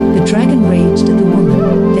The dragon raged at the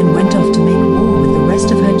woman, then went off to make war with the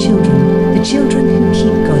rest of her children, the children who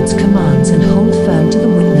keep God's commands and hold firm to the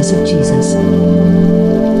witness of Jesus.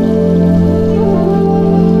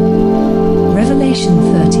 Revelation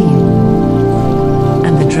 13.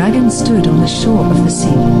 And the dragon stood on the shore of the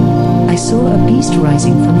sea. I saw a beast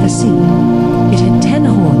rising from the sea. It had 10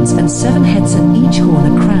 horns and 7 heads, and each horn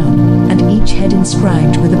a crown, and each head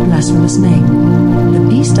inscribed with a blasphemous name. The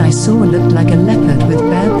beast I saw looked like a leopard with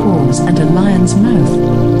bare paws and a lion's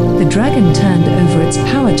mouth. The dragon turned over its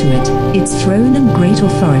power to it, its throne and great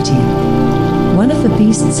authority. One of the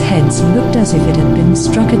beast's heads looked as if it had been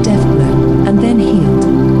struck a death blow, and then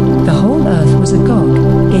healed. The whole earth was agog,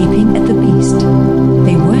 gaping at the beast.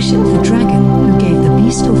 They worshipped the dragon, who gave the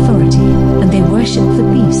beast authority, and they worshipped the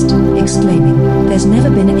beast, exclaiming, "There's never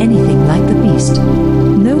been anything like the beast."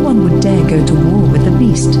 No one would dare go to war with the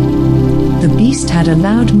beast. The beast had a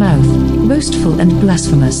loud mouth, boastful and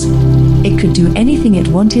blasphemous. It could do anything it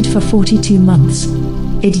wanted for 42 months.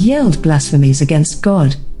 It yelled blasphemies against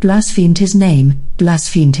God, blasphemed his name,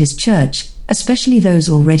 blasphemed his church, especially those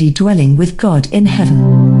already dwelling with God in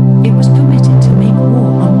heaven. It was permitted to make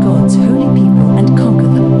war on God's holy people and conquer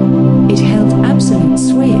them. It held absolute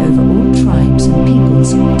sway over all tribes and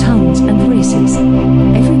peoples, tongues and races.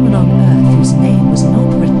 Everyone on earth whose name was not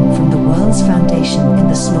written from the world's foundation in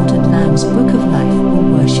the slaughtered Lamb's book of life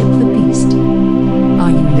will worship the beast.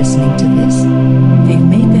 Are you listening to this? They've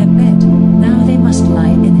made their bed, now they must lie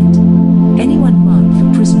in it. Anyone marked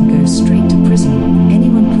for prison goes straight to prison.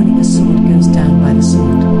 Anyone pulling a sword goes down by the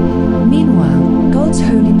sword. Meanwhile, God's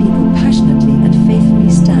holy people passionately and faithfully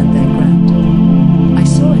stand their ground. I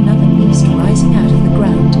saw another beast rising out of the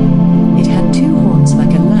ground. It had 2 horns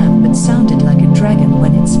like a lamb, but sounded like a dragon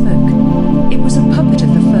when it spoke. It was a puppet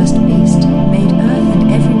of the first beast, made earth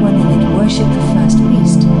and everyone in it worship the first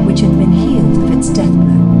beast, which had been healed of its death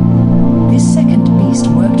blow. This second beast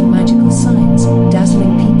worked magical signs,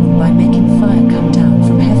 dazzling people by making fire come down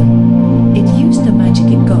from heaven. It used the magic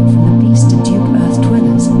it got from the beast to dupe earth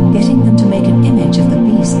dwellers, getting them to make an image of the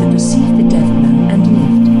beast that received the death blow and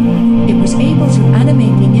lived. It was able to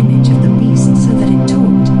animate the image of the beast so that it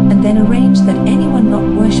talked, and then arranged that anyone not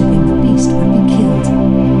worshipping the beast would be killed.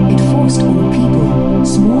 It forced all people,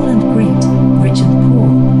 small and great, rich and poor,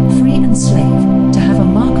 free and slave, to have a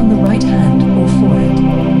mark on the right hand or forehead.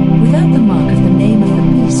 Without the mark of the name of the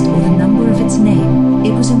beast or the number of its name,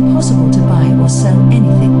 it was impossible to buy or sell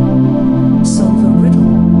anything. Solve a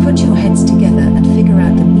riddle, put your heads together and figure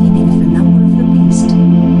out the meaning of the number of the beast.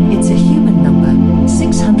 It's a human number,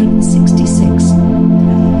 666.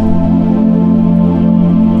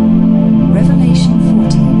 Revelation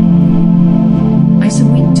 14. I saw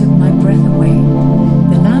it took my breath away.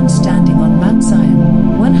 The Lamb standing on Mount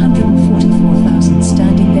Zion, 144,000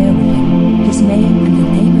 standing there with him, his name and the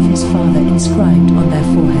name of his Father inscribed on their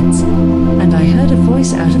foreheads. And I heard a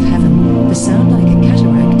voice out of heaven, the sound like a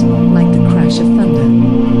cataract, like the crash of thunder.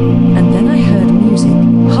 And then I heard music,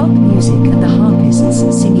 harp music, and the harpists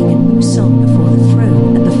singing a new song before the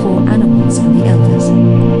throne and the 4 animals and the elders.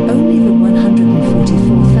 Only the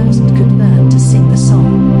 144,000 could learn to sing the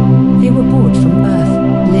song. They were bought from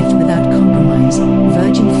earth, lived without compromise,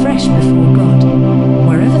 virgin fresh before God.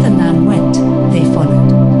 Wherever the Lamb went, they followed.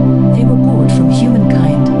 They were bought from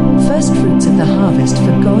humankind, first fruits of the harvest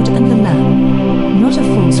for God and the Lamb. Not a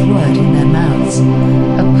false word in their mouths.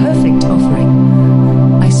 A perfect offering.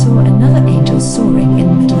 I saw another angel soaring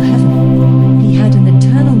in middle heaven. He had an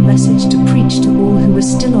eternal message to preach to all who were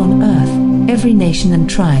still on earth, every nation and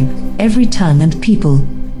tribe, every tongue and people.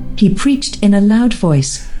 He preached in a loud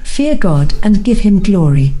voice, "Fear God and give him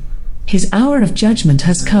glory. His hour of judgment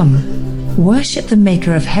has come. Worship the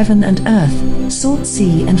maker of heaven and earth, salt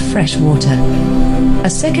sea and fresh water." A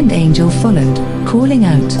second angel followed, calling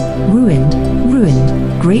out, "Ruined,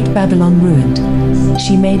 ruined, great Babylon ruined.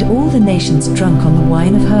 She made all the nations drunk on the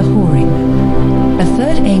wine of her whoring." A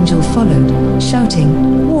third angel followed,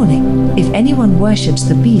 shouting, "Warning, if anyone worships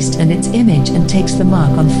the beast and its image and takes the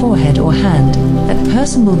mark on forehead or hand, that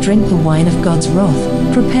person will drink the wine of God's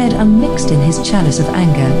wrath, prepared unmixed in his chalice of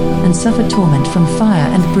anger, and suffer torment from fire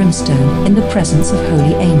and brimstone in the presence of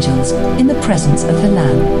holy angels, in the presence of the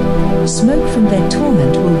Lamb. Smoke from their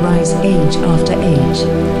torment will rise age after age.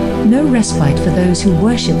 No respite for those who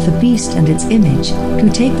worship the beast and its image, who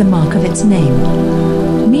take the mark of its name."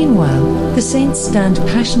 Meanwhile, the saints stand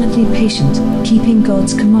passionately patient, keeping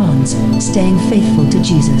God's commands, staying faithful to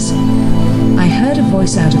Jesus. I heard a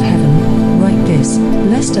voice out of heaven, "Write this,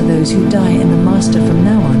 blessed are those who die in the Master from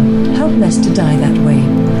now on, how blessed to die that way.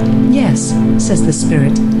 Yes, says the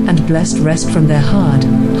Spirit, and blessed rest from their hard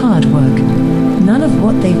work. None of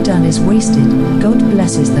what they've done is wasted. God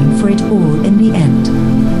blesses them for it all in the end.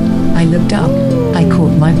 I looked up, I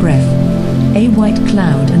caught my breath. A white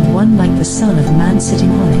cloud and one like the Son of Man sitting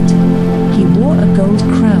on it. He wore a gold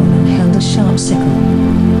crown and held a sharp sickle.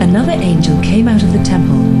 Another angel came out of the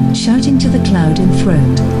temple, shouting to the cloud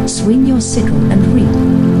enthroned, "Swing your sickle and reap.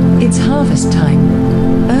 It's harvest time.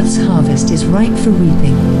 Earth's harvest is ripe for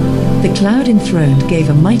reaping." The cloud enthroned gave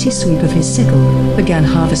a mighty sweep of his sickle, began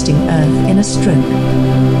harvesting earth in a stroke.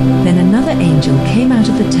 Then another angel came out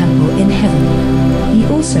of the temple in heaven. He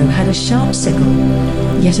also had a sharp sickle.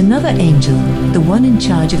 Yet another angel, the one in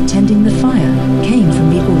charge of tending the fire, came from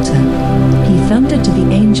the altar. He thundered to the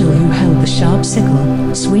angel who held the sharp sickle,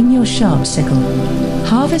 "Swing your sharp sickle.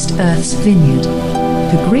 Harvest Earth's vineyard.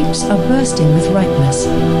 The grapes are bursting with ripeness."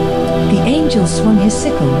 The angel swung his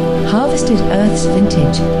sickle, harvested Earth's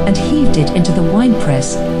vintage, and heaved it into the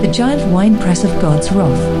winepress, the giant winepress of God's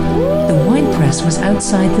wrath. The winepress was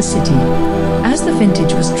outside the city. As the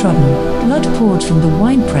vintage was trodden, blood poured from the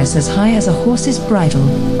winepress as high as a horse's bridle,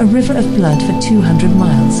 a river of blood for 200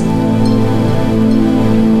 miles.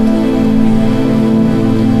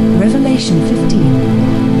 Revelation 15.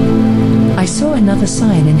 I saw another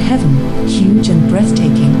sign in heaven, huge and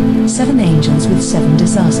breathtaking, 7 angels with 7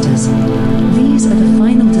 disasters. These are the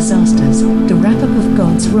final disasters, the wrap-up of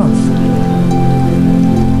God's wrath.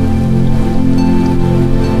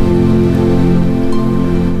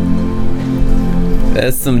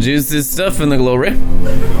 That's some juicy stuff in the glory.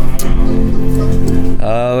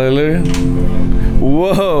 Hallelujah.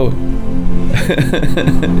 Whoa.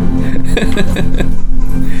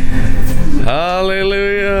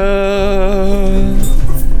 Hallelujah.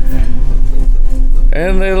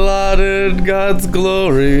 And they lauded God's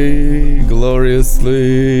glory gloriously.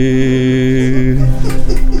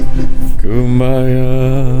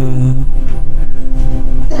 Kumbaya.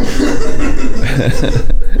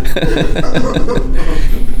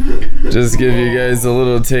 Just give you guys a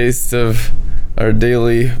little taste of our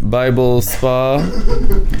daily Bible spa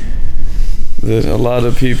that a lot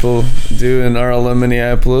of people do in Arla,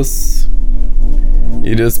 Minneapolis.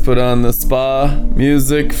 You just put on the spa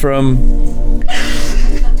music from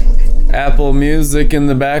Apple Music in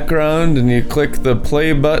the background and you click the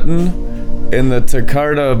play button in the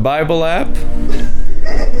Takarta Bible app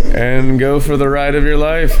and go for the ride of your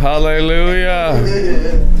life. Hallelujah.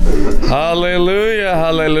 Hallelujah.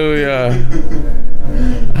 Hallelujah.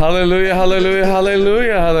 Hallelujah. Hallelujah.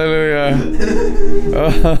 Hallelujah. Hallelujah.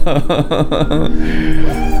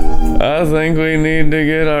 I think we need to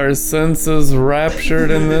get our senses raptured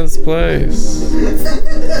in this place.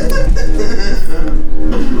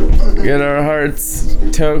 Get our hearts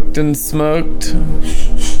toked and smoked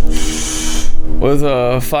with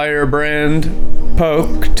a firebrand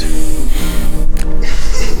poked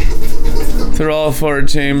through all 4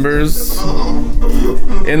 chambers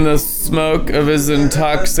in the smoke of his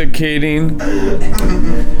intoxicating,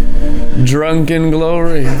 drunken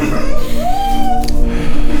glory.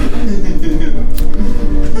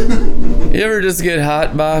 You ever just get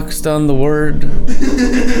hotboxed on the word?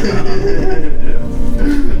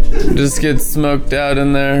 Just get smoked out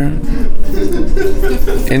in there,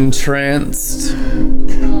 entranced.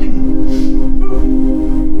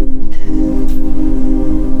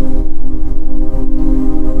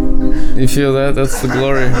 You feel that? That's the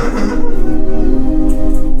glory.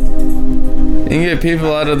 You can get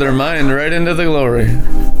people out of their mind right into the glory.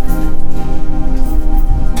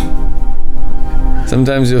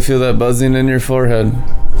 Sometimes you'll feel that buzzing in your forehead.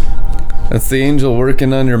 That's the angel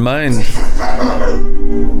working on your mind.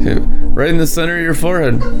 Right in the center of your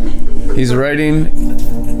forehead. He's writing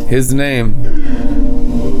his name.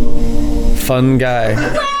 Fun guy.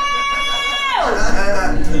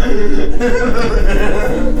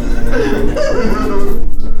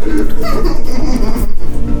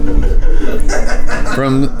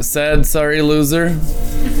 From sad, sorry loser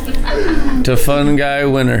to fun guy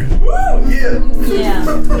winner. Yeah.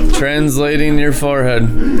 Translating your forehead.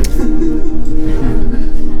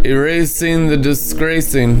 Erasing the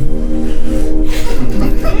disgracing.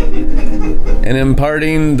 And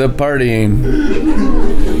imparting the partying.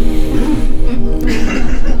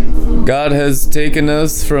 God has taken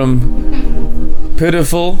us from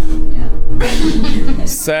pitiful,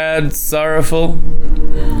 sad, sorrowful,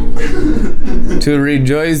 to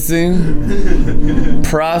rejoicing,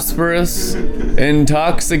 prosperous,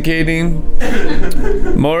 intoxicating,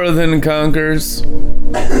 more than conquers,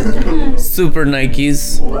 super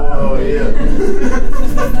Nikes. Oh, yeah.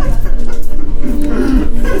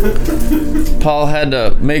 Paul had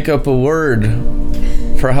to make up a word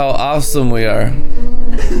for how awesome we are.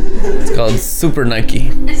 It's called Super Nike.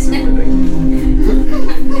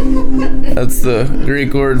 That's the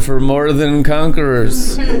Greek word for more than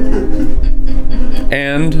conquerors.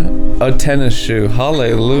 And a tennis shoe.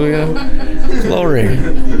 Hallelujah. Glory.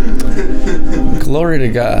 Glory to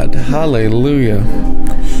God. Hallelujah.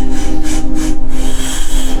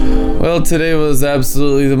 Well, today was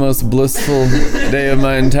absolutely the most blissful day of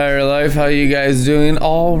my entire life. How you guys doing?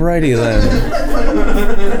 Alrighty then.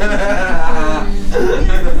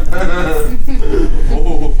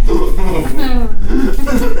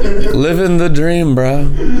 Living the dream, bro.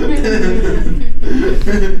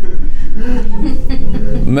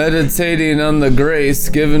 Meditating on the grace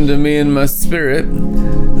given to me in my spirit.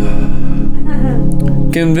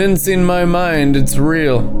 Convincing my mind it's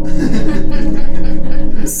real.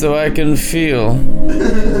 So I can feel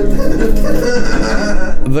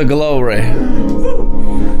the glory.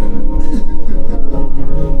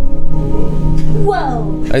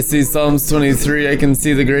 Whoa! I see Psalms 23. I can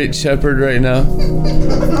see the great shepherd right now.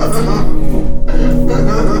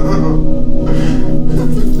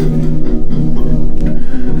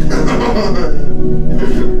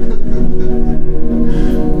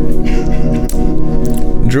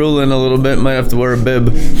 Drooling a little bit, might have to wear a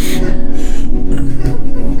bib.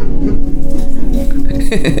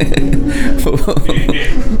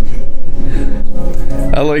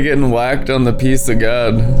 I like getting whacked on the peace of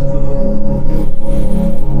God.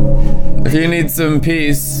 If you need some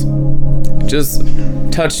peace, just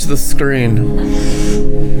touch the screen.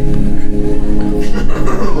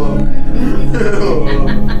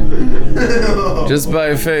 Just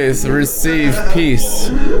by faith, receive peace.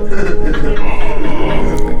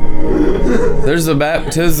 There's a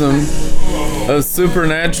baptism of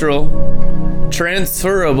supernatural,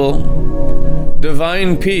 transferable,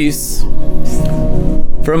 divine peace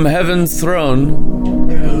from heaven's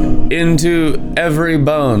throne into every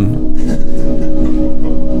bone.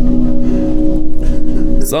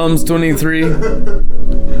 Psalms 23.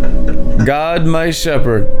 God my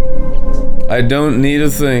shepherd, I don't need a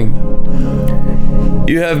thing.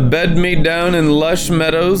 You have bedded me down in lush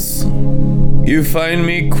meadows. You find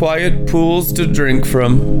me quiet pools to drink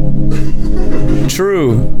from.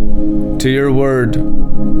 True to your word.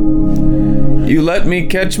 You let me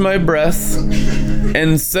catch my breath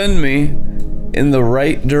and send me in the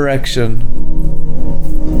right direction.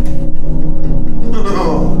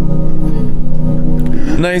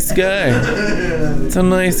 Nice guy. It's a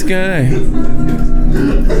nice guy.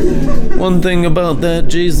 One thing about that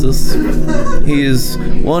Jesus, he is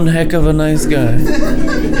one heck of a nice guy.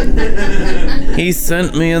 He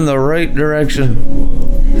sent me in the right direction.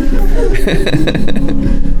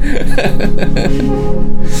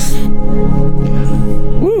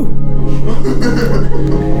 Woo.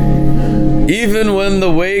 Even when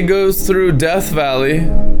the way goes through Death Valley,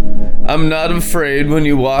 I'm not afraid when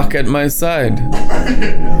you walk at my side.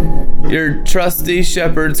 Your trusty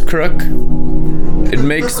shepherd's crook, it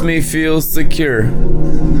makes me feel secure.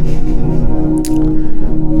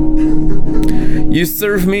 You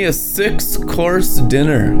serve me a 6-course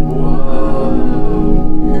dinner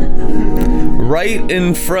right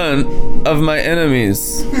in front of my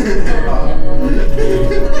enemies.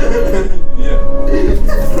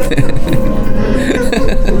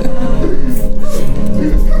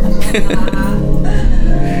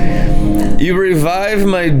 You revive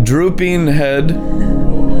my drooping head.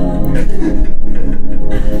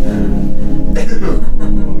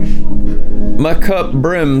 My cup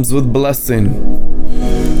brims with blessing.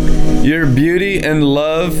 Your beauty and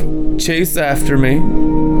love chase after me.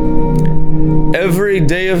 Every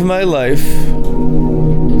day of my life,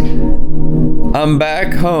 I'm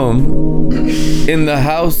back home in the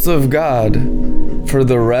house of God for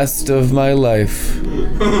the rest of my life.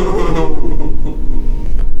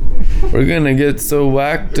 We're gonna get so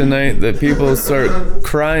whacked tonight that people start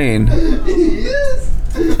crying.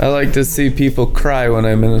 I like to see people cry when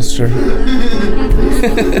I minister.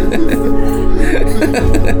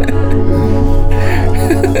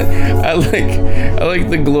 I like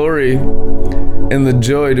the glory and the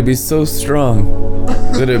joy to be so strong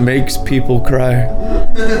that it makes people cry.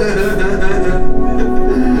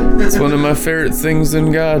 It's one of my favorite things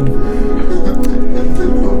in God,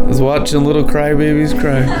 is watching little crybabies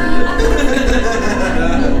cry.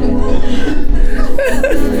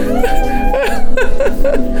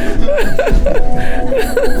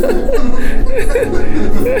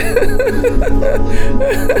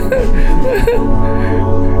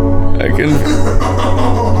 I can,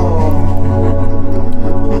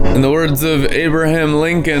 in the words of Abraham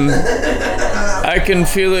Lincoln, I can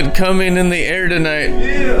feel it coming in the air tonight.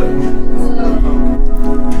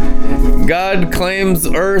 God claims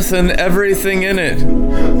earth and everything in it.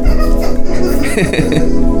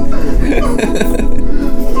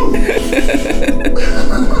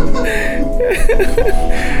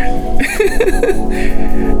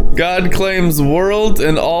 God claims world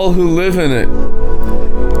and all who live in it.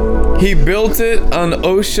 He built it on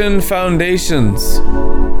ocean foundations.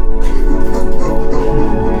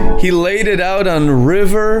 He laid it out on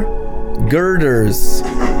river girders.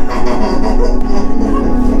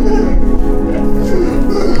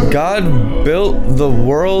 God built the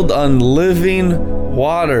world on living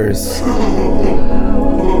waters.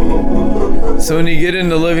 So when you get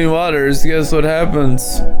into living waters, guess what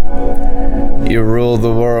happens? You rule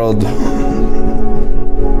the world.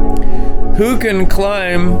 Who can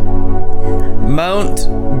climb Mount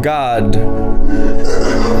God?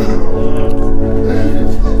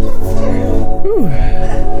 Whew.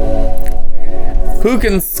 Who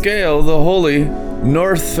can scale the holy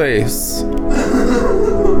North Face?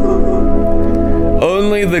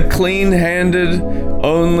 Only the clean-handed,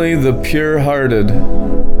 only the pure-hearted.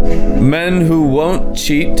 Men who won't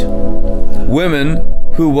cheat, women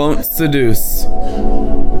who won't seduce.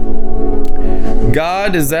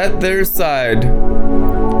 God is at their side.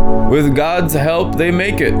 With God's help, they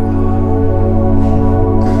make it.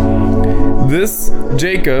 This,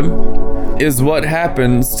 Jacob, is what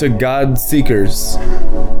happens to God seekers,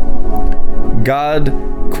 God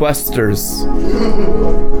questers.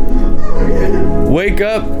 Wake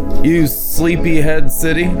up, you sleepyhead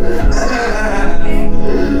city.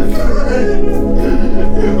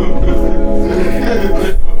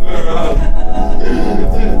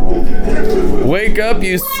 Wake up,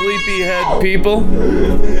 you sleepyhead people.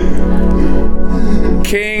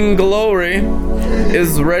 King Glory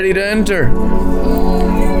is ready to enter.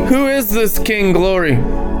 Who is this King Glory?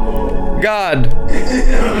 God.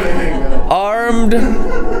 Armed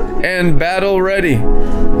and battle ready.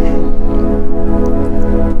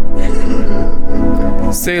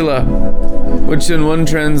 Selah, which in one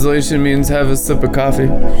translation means have a sip of coffee.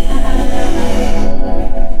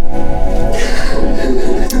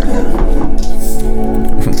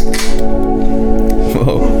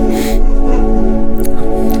 Whoa.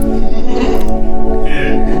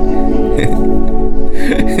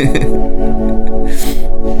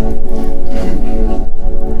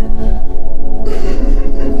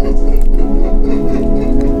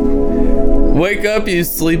 Wake up, you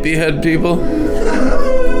sleepyhead people.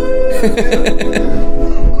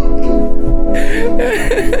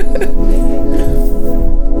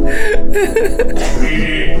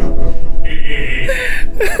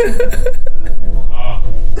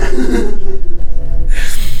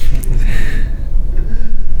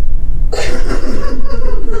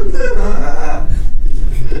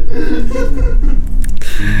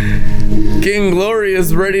 King Glory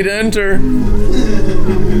is ready to enter.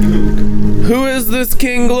 Who is this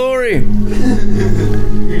King Glory?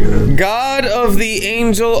 God of the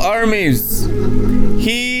angel armies.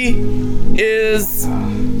 He is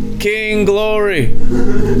King Glory.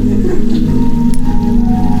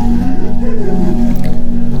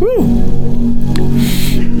 Woo.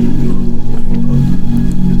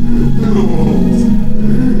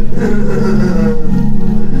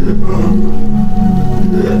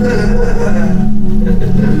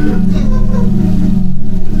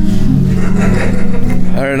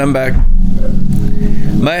 All right, I'm back.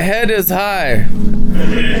 My head is high.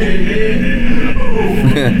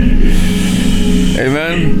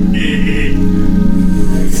 Amen.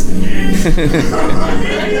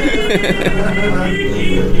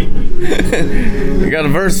 You got a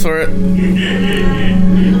verse for it.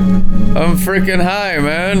 I'm freaking high,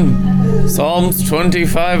 man. Psalms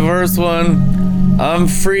 25 verse 1. I'm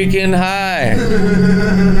freaking high.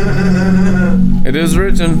 It is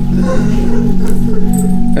written.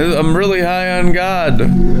 I'm really high on God.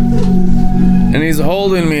 And He's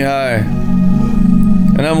holding me high.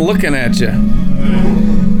 And I'm looking at you.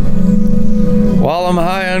 While I'm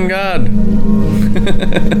high on God.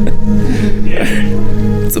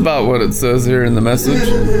 It's about what it says here in the Message.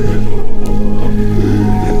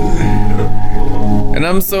 And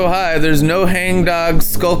I'm so high, there's no hangdog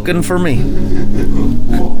skulking for me.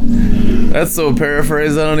 That's so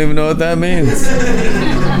paraphrased, I don't even know what that means.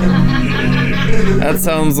 That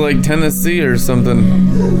sounds like Tennessee or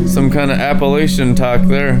something. Some kind of Appalachian talk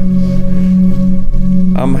there.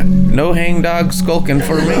 No hangdog skulking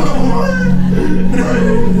for me.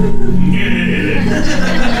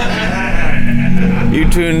 You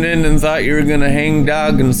tuned in and thought you were gonna hang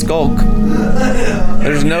dog and skulk.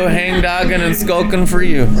 There's no hang dogging and skulking for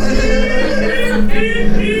you.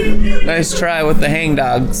 Nice try with the hang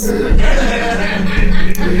dogs.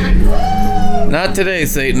 Not today,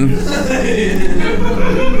 Satan.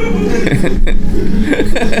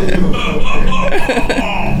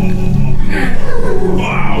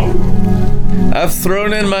 I've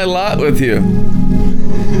thrown in my lot with you.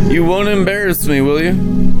 You won't embarrass me, will you?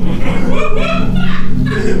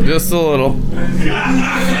 Just a little.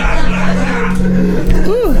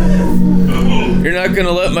 Whew. You're not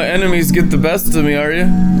gonna let my enemies get the best of me, are you?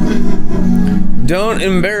 Don't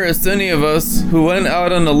embarrass any of us who went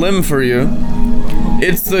out on a limb for you.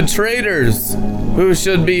 It's the traitors who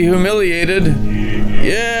should be humiliated.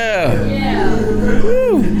 Yeah.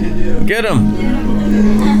 Woo. Get them.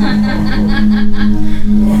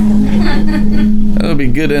 That'll be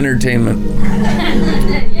good entertainment.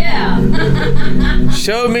 Yeah.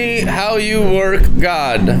 Show me how you work,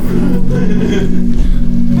 God.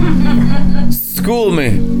 School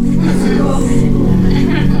me.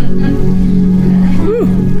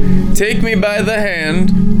 Whew. Take me by the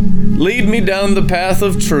hand. Lead me down the path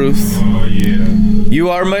of truth. Oh, yeah. You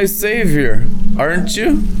are my Savior, aren't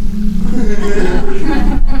you?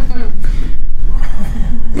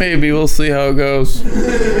 Maybe. We'll see how it goes.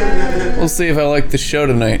 We'll see if I like the show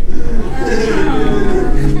tonight.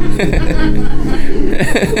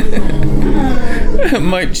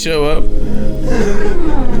 Might show up.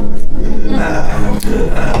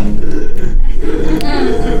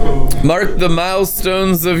 Mark the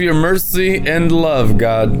milestones of your mercy and love,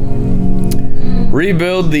 God.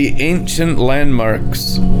 Rebuild the ancient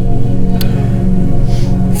landmarks.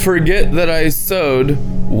 Forget that I sowed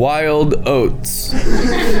wild oats.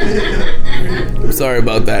 Sorry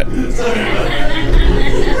about that.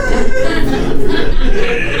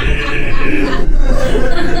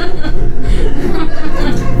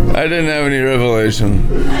 I didn't have any revelation.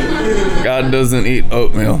 God doesn't eat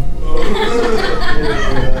oatmeal.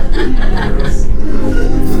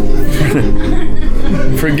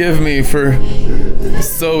 Forgive me for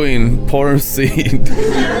sowing poor seed.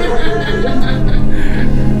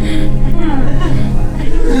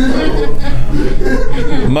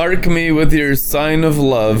 Mark me with your sign of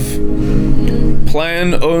love.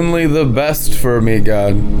 Plan only the best for me,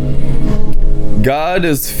 God. God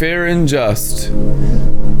is fair and just.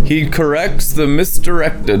 He corrects the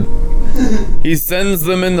misdirected. He sends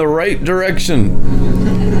them in the right direction.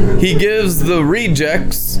 He gives the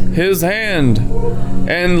rejects his hand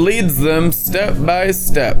and leads them step by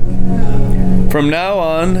step. From now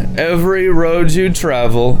on, every road you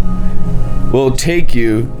travel will take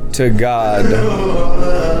you to God.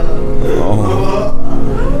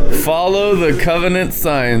 Oh. Follow the covenant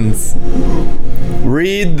signs.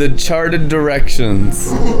 Read the charted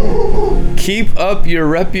directions. Keep up your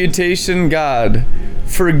reputation, God.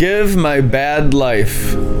 Forgive my bad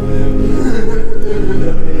life.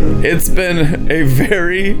 It's been a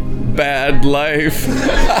very bad life.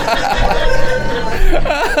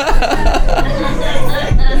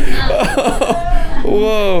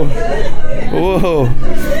 Whoa. Whoa.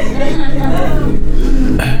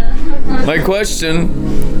 My question,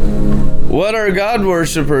 what are God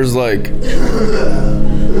worshippers like?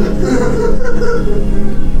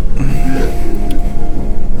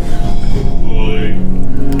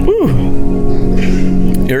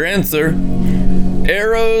 Whew. Your answer,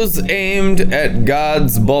 arrows aimed at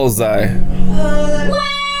God's bullseye.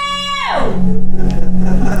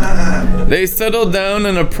 They settled down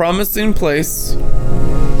in a promising place.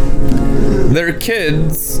 Their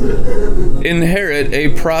kids inherit a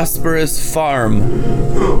prosperous farm.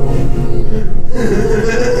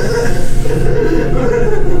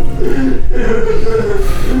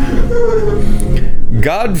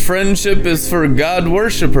 God friendship is for God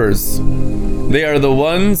worshippers. They are the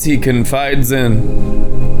ones he confides in.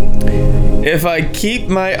 If I keep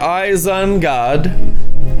my eyes on God,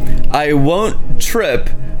 I won't trip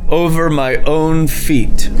over my own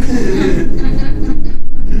feet.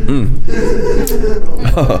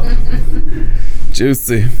 Oh,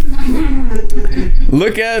 juicy.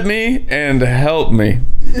 Look at me and help me.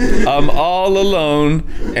 I'm all alone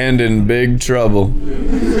and in big trouble.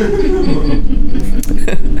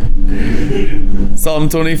 Psalm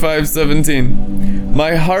 25:17.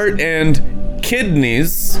 My heart and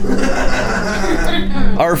kidneys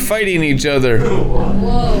are fighting each other.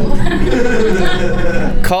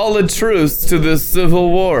 Call a truce to this civil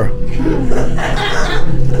war.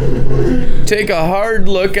 Take a hard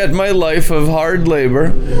look at my life of hard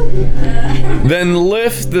labor, then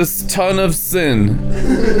lift this ton of sin.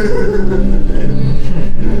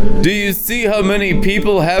 Do you see how many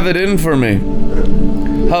people have it in for me?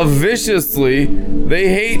 How viciously they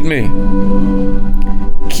hate me.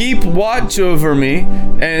 Keep watch over me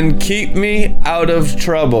and keep me out of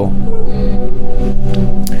trouble.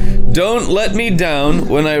 Don't let me down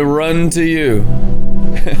when I run to you.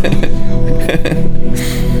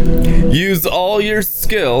 Use all your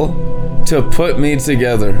skill to put me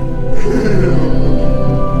together.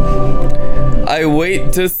 I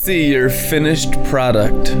wait to see your finished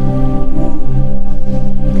product.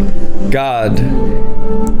 God,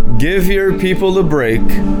 give your people a break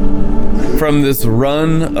from this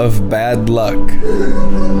run of bad luck.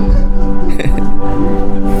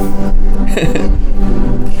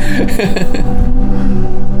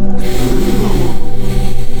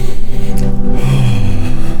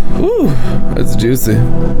 Ooh, that's juicy.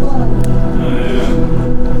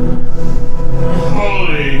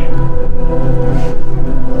 Holy.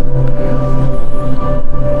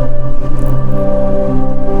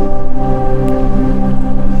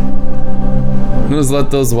 Just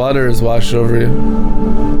let those waters wash over you.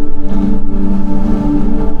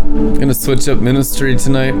 Gonna switch up ministry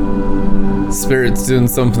tonight. Spirit's doing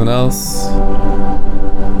something else.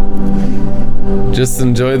 Just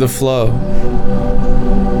enjoy the flow.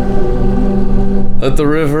 Let the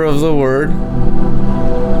river of the Word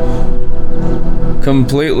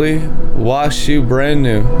completely wash you brand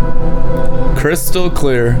new, crystal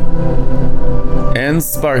clear and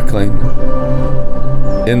sparkling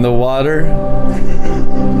in the water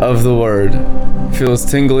of the Word. Feels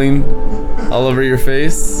tingling all over your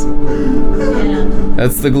face.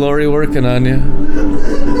 That's the glory working on you.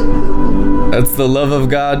 That's the love of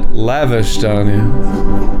God lavished on you.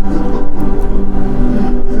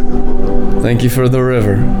 Thank you for the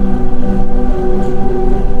river.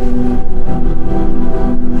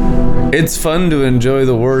 It's fun to enjoy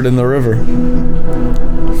the Word in the river.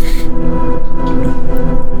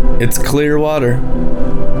 It's clear water.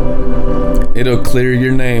 It'll clear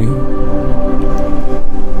your name.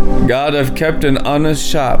 God, I've kept an honest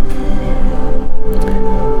shop.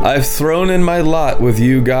 I've thrown in my lot with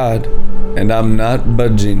you, God, and I'm not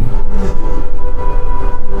budging.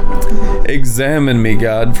 Examine me,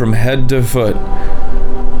 God, from head to foot.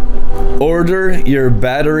 Order your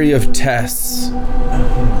battery of tests.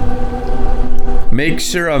 Make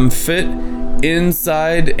sure I'm fit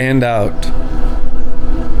inside and out.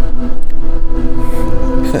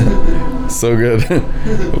 So good.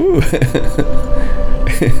 Ooh.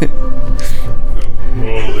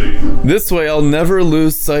 Holy. This way I'll never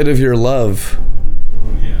lose sight of your love,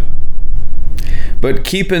 Yeah. but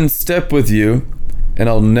keep in step with you, and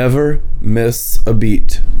I'll never miss a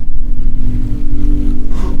beat.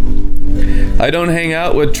 I don't hang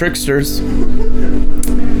out with tricksters.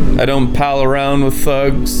 I don't pal around with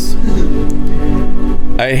thugs.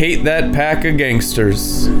 I hate that pack of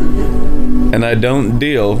gangsters. And I don't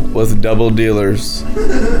deal with double dealers.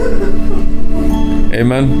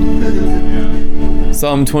 Amen.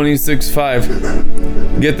 Psalm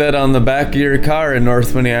 26:5. Get that on the back of your car in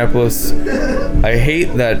North Minneapolis. I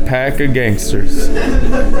hate that pack of gangsters.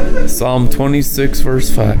 Psalm 26 verse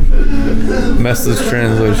 5. Message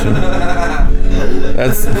translation.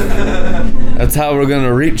 That's how we're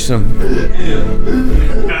gonna reach them.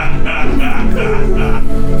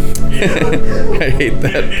 I hate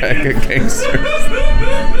that pack of gangsters.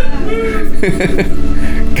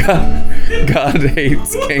 God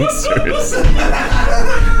hates gangsters.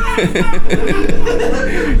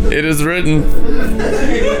 It is written.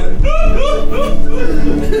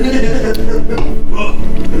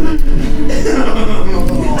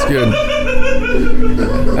 It's good.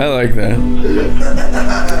 I like that.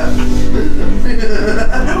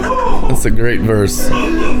 That's a great verse.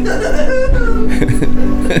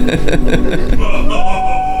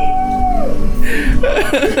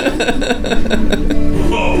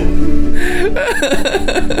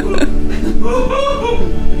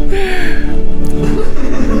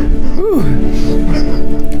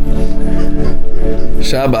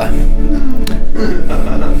 Shaba.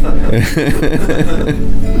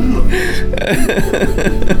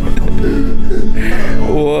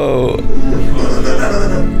 Whoa.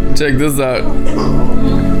 Check this out.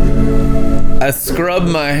 I scrub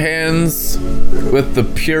my hands with the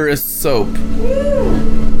purest soap.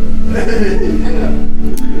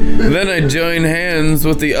 Then I join hands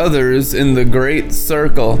with the others in the great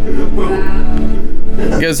circle.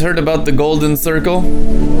 You guys heard about the golden circle?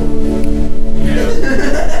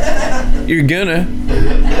 You're gonna.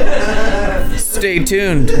 Stay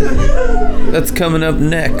tuned. That's coming up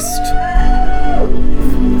next.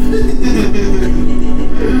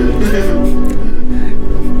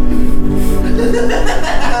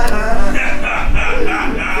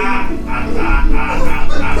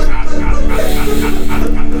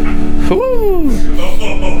 Woo.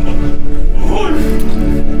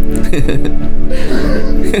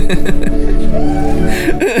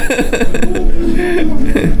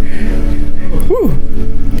 Whew.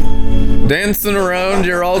 Dancing around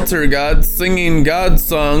your altar, God, singing God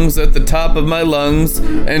songs at the top of my lungs,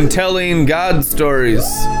 and telling God stories.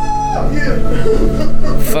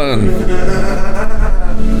 Fun.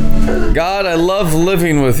 God, I love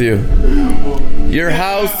living with you. Your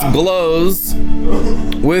house glows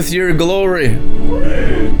with your glory.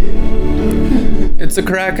 It's a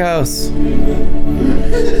crack house.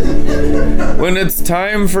 When it's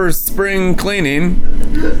time for spring cleaning,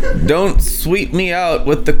 don't sweep me out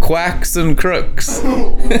with the quacks and crooks.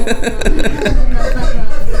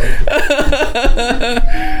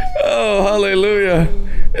 Oh, hallelujah.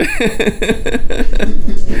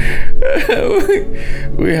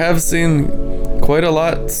 We have seen quite a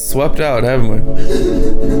lot swept out, haven't we?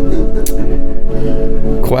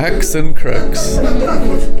 Quacks and crooks.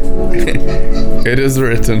 It is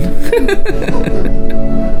written.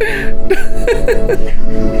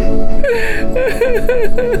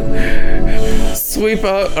 Sweep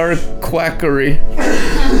out our quackery.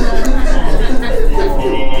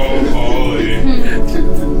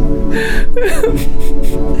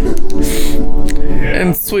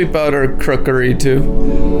 And sweep out our crookery too.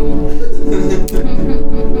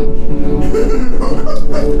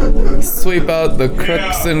 Sweep out the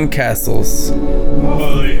crooks and castles.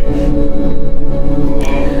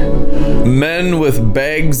 Men with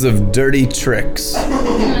bags of dirty tricks.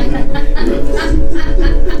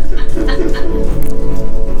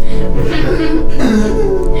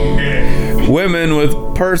 Women with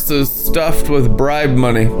purses stuffed with bribe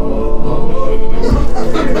money.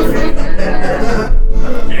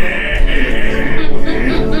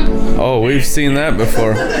 Oh, we've seen that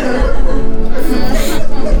before.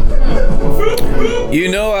 You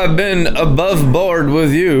know I've been above board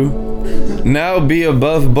with you. Now be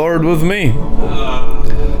above board with me.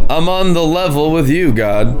 I'm on the level with you,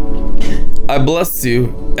 God. I bless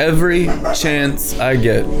you every chance I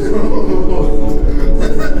get.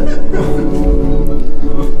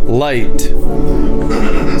 Light,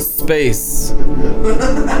 space,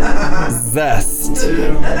 zest.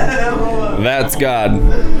 That's God.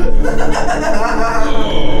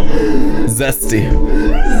 Zesty,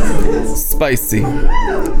 spicy,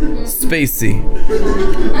 spacey,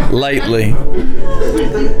 lightly.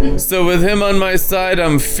 So with him on my side,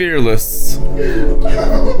 I'm fearless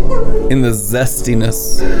in the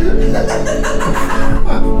zestiness.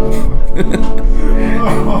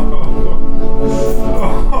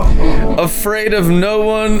 Afraid of no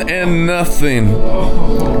one and nothing.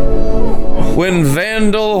 When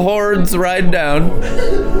vandal hordes ride down,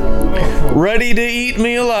 ready to eat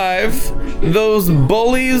me alive, those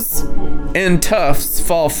bullies and toughs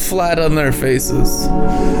fall flat on their faces.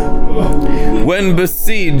 When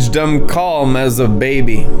besieged, I'm calm as a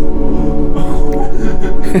baby.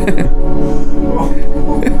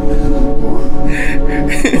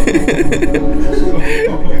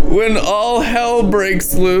 When all hell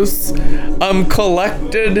breaks loose, I'm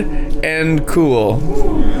collected and cool.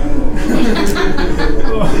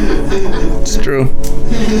 It's true.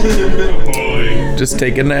 Just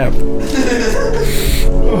take a nap.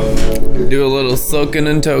 Do a little soaking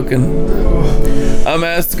and token. I'm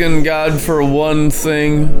asking God for one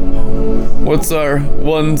thing. What's our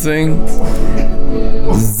one thing?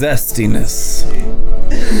 Zestiness.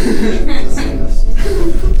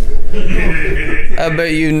 I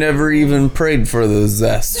bet you never even prayed for the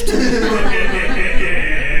zest.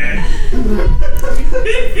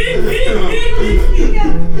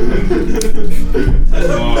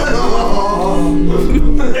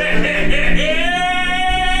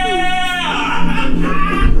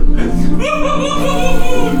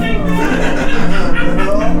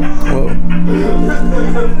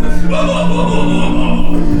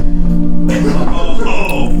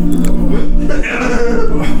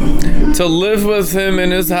 To live with him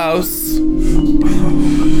in his house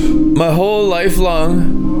my whole life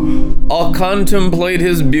long, I'll contemplate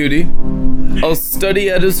his beauty, I'll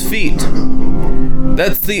study at his feet.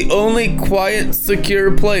 That's the only quiet,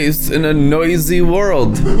 secure place in a noisy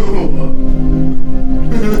world.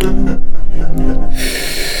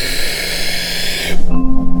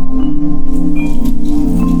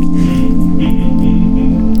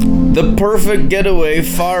 The perfect getaway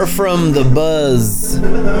far from the buzz.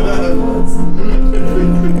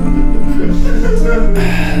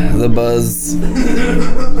 The buzz.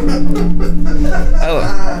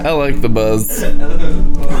 I like the buzz.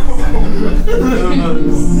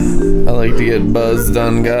 I like to get buzzed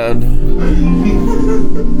on God.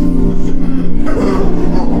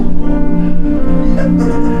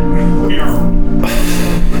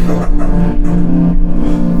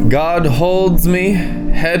 God holds me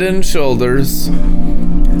head and shoulders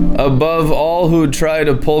above all who try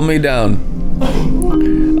to pull me down.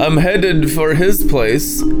 I'm headed for his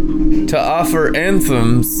place to offer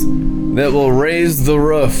anthems that will raise the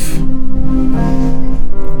roof.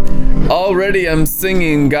 Already I'm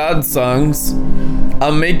singing God songs.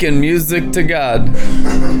 I'm making music to God.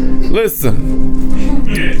 Listen.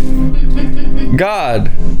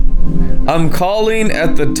 God, I'm calling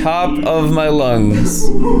at the top of my lungs.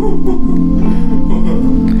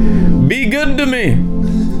 Be good to me.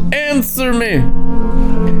 Answer me.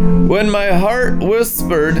 When my heart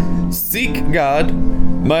whispered, seek God,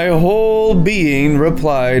 my whole being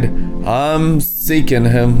replied, I'm seeking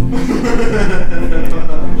him.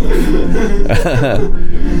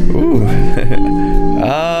 Ooh.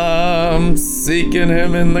 I'm seeking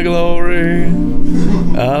him in the glory.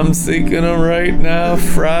 I'm seeking him right now,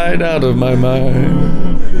 fried out of my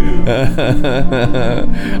mind.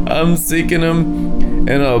 I'm seeking him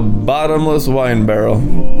in a bottomless wine barrel.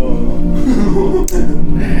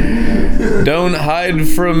 Don't hide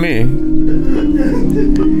from me.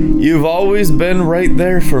 You've always been right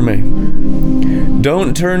there for me.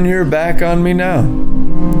 Don't turn your back on me now.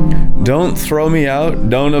 Don't throw me out.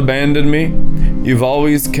 Don't abandon me. You've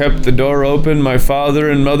always kept the door open. My father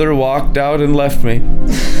and mother walked out and left me,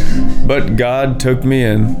 but God took me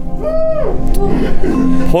in.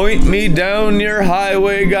 Point me down your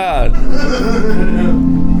highway, God,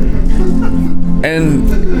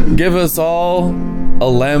 and give us all a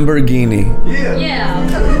Lamborghini. Yeah.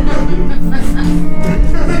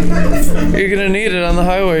 You're gonna need it on the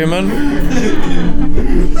highway, man.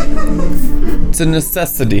 It's a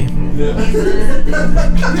necessity.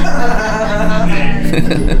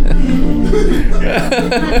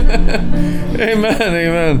 Amen,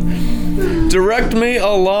 amen. Direct me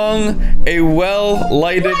along a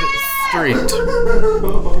well-lighted street.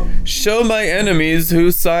 Show my enemies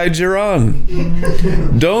whose side you're on.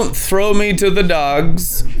 Don't throw me to the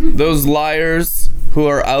dogs, those liars who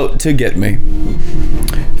are out to get me,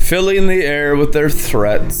 filling the air with their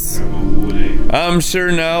threats. I'm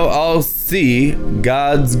sure now I'll see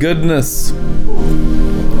God's goodness.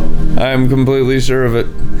 I'm completely sure of it.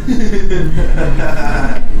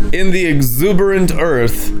 In the exuberant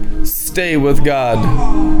earth, stay with God.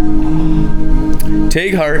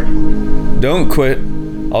 Take heart. Don't quit.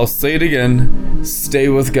 I'll say it again. Stay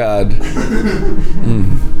with God.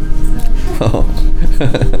 Oh.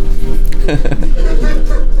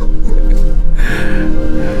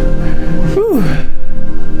 Whew.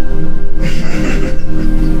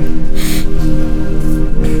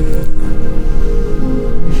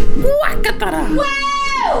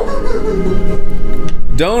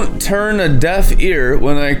 Don't turn a deaf ear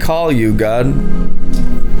when I call you, God.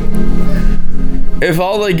 If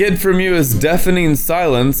all I get from you is deafening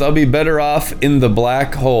silence, I'll be better off in the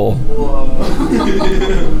black hole.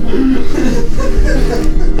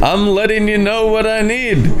 I'm letting you know what I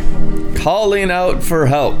need. Calling out for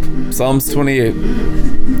help. Psalms 28.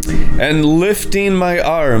 And lifting my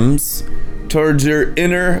arms towards your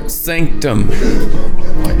inner sanctum.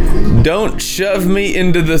 Don't shove me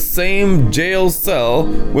into the same jail cell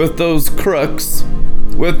with those crooks,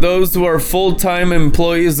 with those who are full-time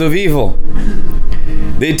employees of evil.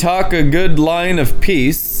 They talk a good line of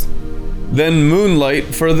peace, then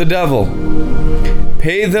moonlight for the devil.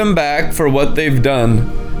 Pay them back for what they've done,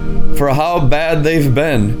 for how bad they've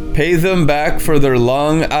been. Pay them back for their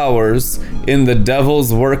long hours in the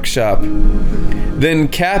devil's workshop. Then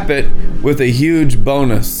cap it with a huge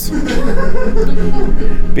bonus.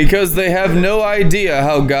 Because they have no idea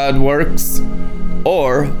how God works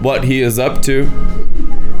or what he is up to.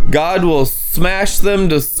 God will smash them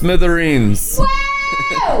to smithereens.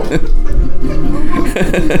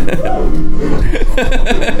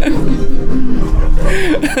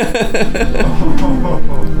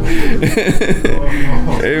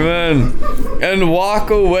 Amen. And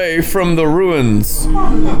walk away from the ruins.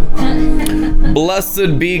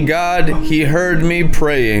 Blessed be God, he heard me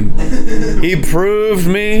praying. He proved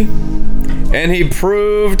me, and he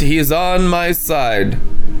proved he's on my side.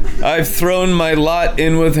 I've thrown my lot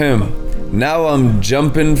in with him. Now I'm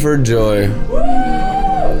jumping for joy.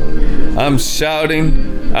 I'm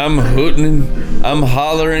shouting, I'm hooting, I'm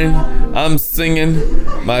hollering, I'm singing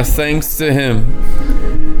my thanks to him.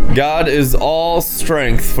 God is all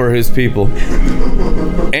strength for his people,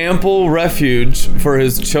 ample refuge for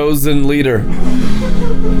his chosen leader.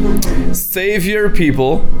 Save your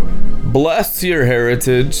people, bless your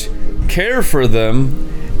heritage, care for them,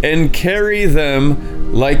 and carry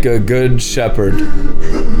them like a good shepherd.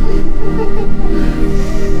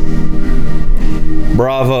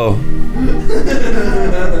 Bravo.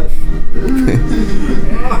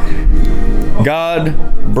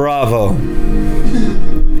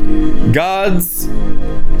 gods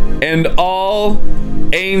and all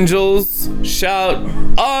angels shout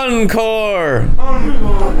encore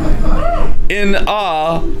in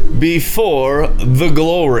awe before the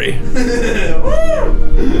glory.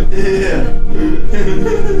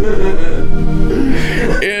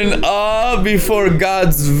 In awe before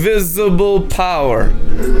God's visible power.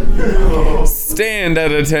 Stand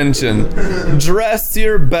at attention. Dress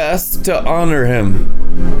your best to honor him.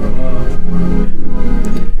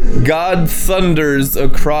 God thunders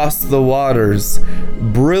across the waters,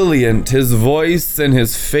 brilliant his voice and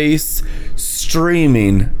his face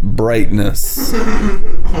streaming brightness.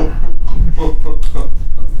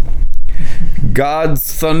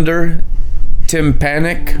 God's thunder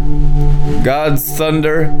tympanic, God's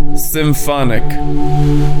thunder symphonic.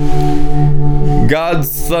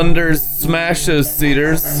 God's thunder smashes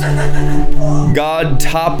cedars, God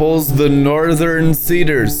topples the northern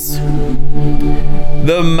cedars.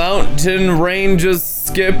 The mountain ranges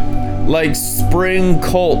skip like spring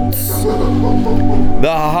colts.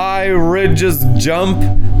 The high ridges jump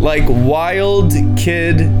like wild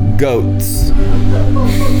kid goats.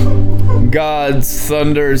 God's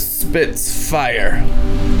thunder spits fire.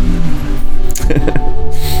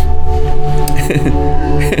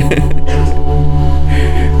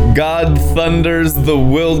 God thunders, the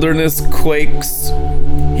wilderness quakes.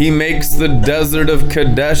 He makes the desert of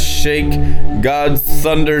Kadesh shake. God's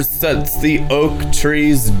thunder sets the oak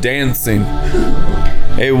trees dancing.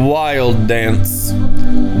 A wild dance,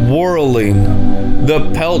 whirling.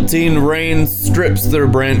 The pelting rain strips their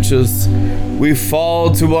branches. We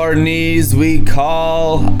fall to our knees, we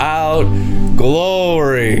call out,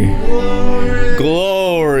 glory,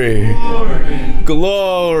 glory,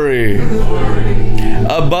 glory.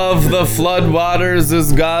 Above the floodwaters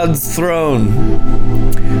is God's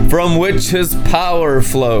throne, from which his power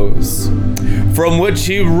flows, from which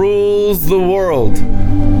he rules the world.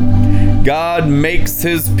 God makes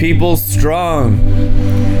his people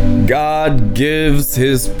strong. God gives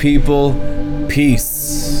his people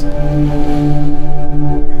peace.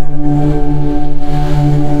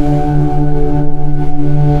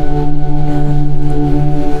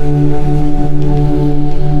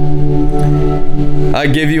 I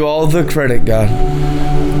give you all the credit, God.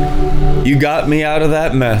 You got me out of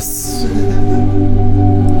that mess.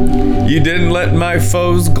 You didn't let my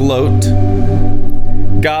foes gloat.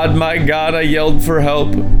 God, my God, I yelled for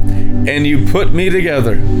help, and you put me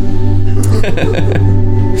together.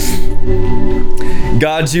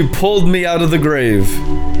 God, you pulled me out of the grave.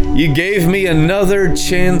 You gave me another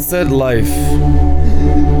chance at life.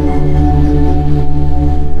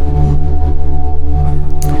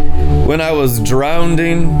 When I was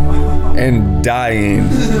drowning and dying.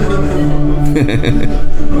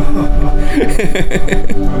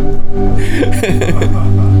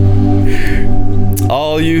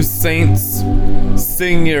 All you saints,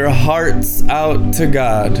 sing your hearts out to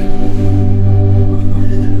God.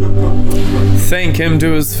 Thank him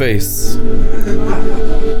to his face.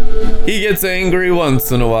 He gets angry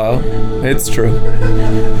once in a while, it's true.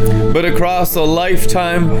 But across a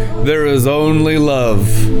lifetime, there is only love.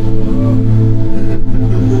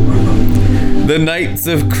 The nights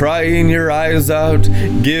of crying your eyes out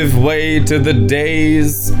give way to the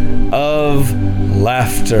days of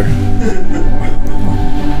laughter.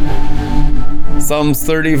 Psalms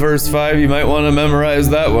 30 verse 5, you might want to memorize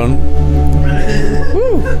that one.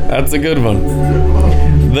 Woo, that's a good one.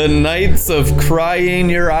 The nights of crying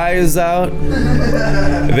your eyes out,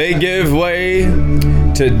 they give way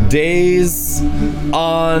to days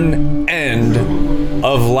on end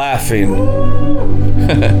of laughing.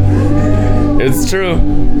 It's true.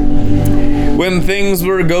 When things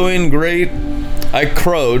were going great, I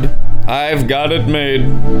crowed, I've got it made.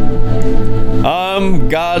 I'm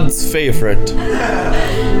God's favorite.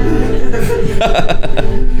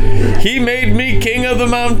 He made me king of the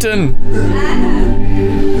mountain.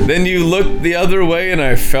 Then you looked the other way and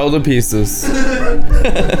I fell to pieces.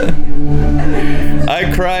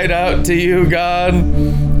 I cried out to you, God.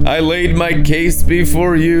 I laid my case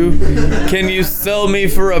before you. Can you sell me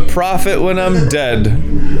for a profit when I'm dead?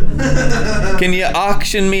 Can you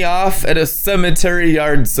auction me off at a cemetery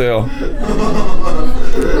yard sale?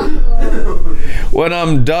 When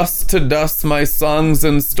I'm dust to dust, my songs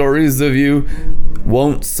and stories of you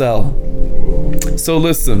won't sell. So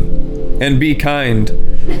listen and be kind.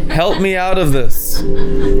 Help me out of this.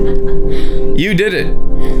 You did it.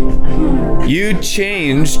 You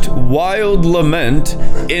changed wild lament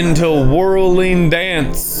into whirling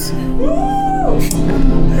dance.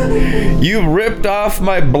 You ripped off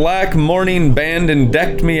my black mourning band and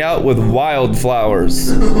decked me out with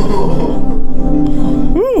wildflowers. Woo.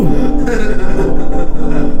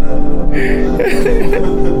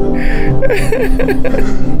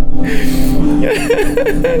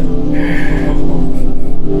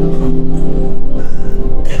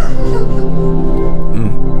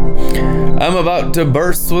 I'm about to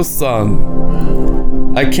burst with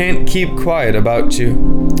song. I can't keep quiet about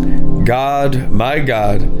you. God, my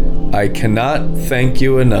God, I cannot thank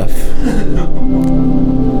you enough.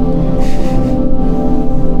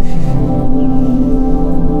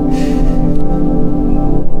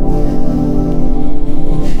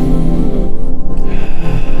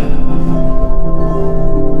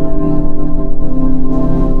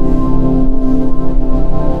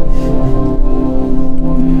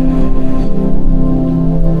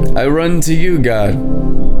 I run to you, God.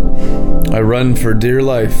 I run for dear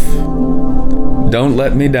life. Don't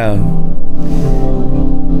let me down.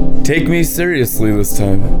 Take me seriously this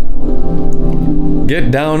time.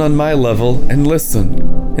 Get down on my level and listen.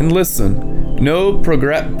 And listen. No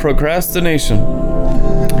procrastination.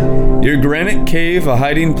 Your granite cave, a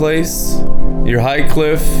hiding place. Your high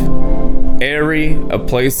cliff, airy, a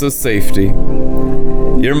place of safety.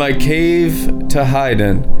 You're my cave to hide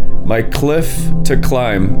in. My cliff to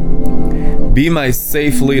climb. Be my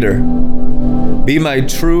safe leader. Be my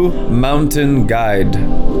true mountain guide.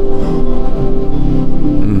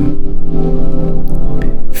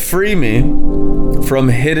 Free me from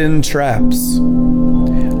hidden traps.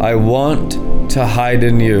 I want to hide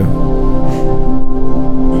in you.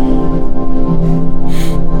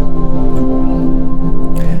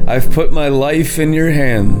 I've put my life in your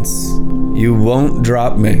hands. You won't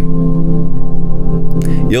drop me.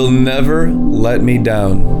 You'll never let me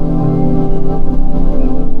down.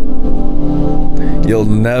 You'll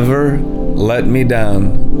never let me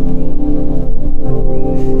down.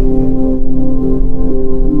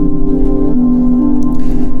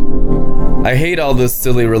 I hate all this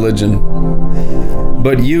silly religion,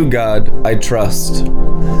 but you, God, I trust.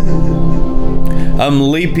 I'm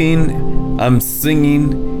leaping, I'm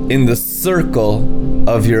singing in the circle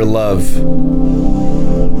of your love.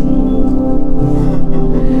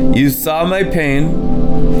 You saw my pain.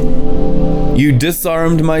 You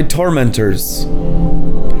disarmed my tormentors.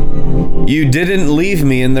 You didn't leave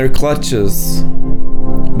me in their clutches,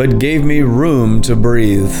 but gave me room to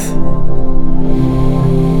breathe.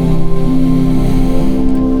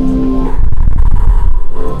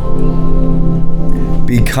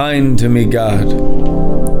 Be kind to me, God.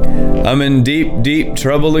 I'm in deep, deep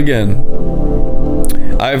trouble again.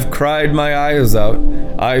 I've cried my eyes out.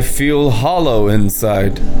 I feel hollow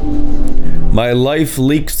inside. My life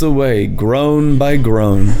leaks away, groan by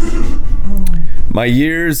groan. My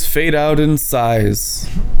years fade out in sighs.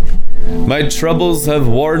 My troubles have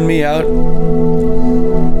worn me out,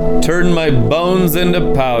 turned my bones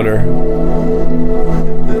into powder.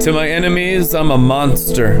 To my enemies, I'm a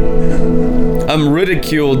monster. I'm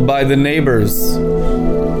ridiculed by the neighbors.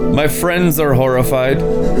 My friends are horrified.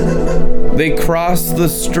 They cross the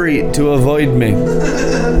street to avoid me.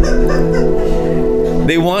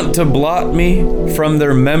 They want to blot me from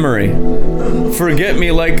their memory, forget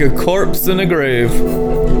me like a corpse in a grave,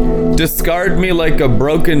 discard me like a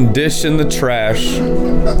broken dish in the trash.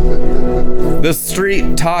 The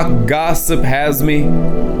street talk gossip has me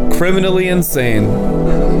criminally insane.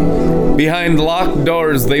 Behind locked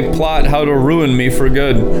doors, they plot how to ruin me for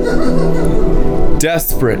good.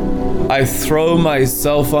 Desperate, I throw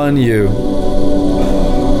myself on you.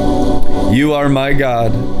 You are my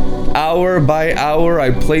God. Hour by hour,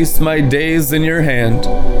 I place my days in your hand.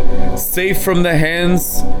 Safe from the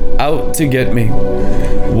hands out to get me.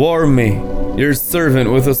 Warm me, your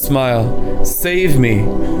servant with a smile. Save me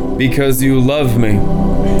because you love me.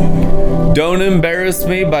 Don't embarrass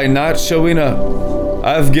me by not showing up.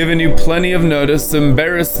 I've given you plenty of notice.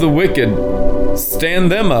 Embarrass the wicked. Stand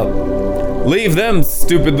them up. Leave them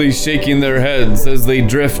stupidly shaking their heads as they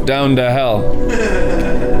drift down to hell.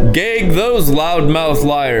 Gag those loudmouth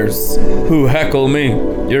liars who heckle me,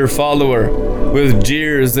 your follower, with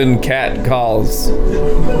jeers and cat calls.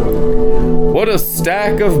 What a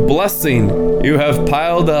stack of blessing you have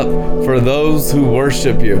piled up for those who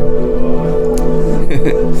worship you.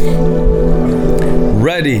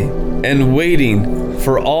 Ready and waiting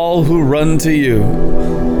for all who run to you,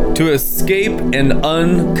 to escape an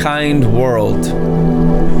unkind world.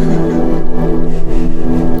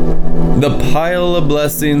 The pile of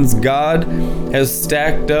blessings God has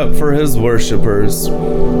stacked up for his worshipers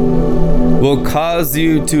will cause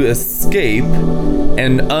you to escape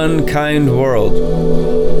an unkind world.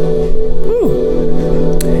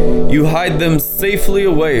 Woo. You hide them safely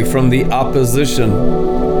away from the opposition.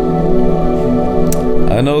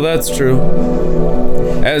 I know that's true.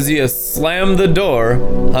 as you slam the door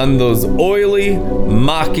on those oily,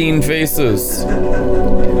 mocking faces.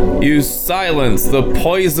 You silence the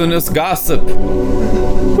poisonous gossip.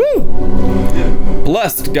 Woo!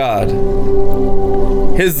 Blessed God.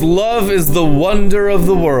 His love is the wonder of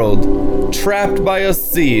the world. Trapped by a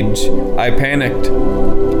siege, I panicked.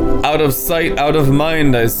 Out of sight, out of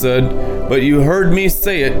mind, I said, but you heard me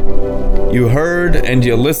say it. You heard and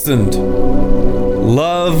you listened.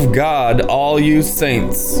 Love God, all you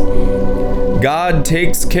saints. God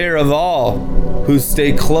takes care of all who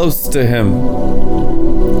stay close to Him.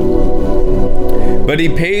 But He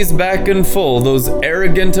pays back in full those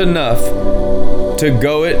arrogant enough to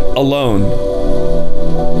go it alone.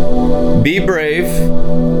 Be brave,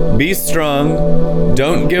 be strong,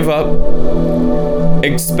 don't give up.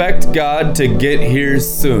 Expect God to get here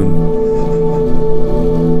soon.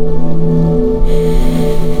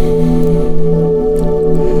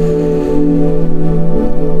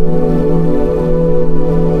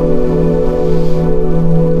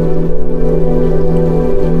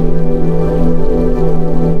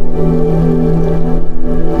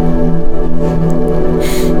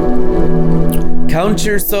 Count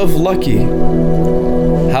yourself lucky.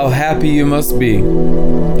 How happy you must be.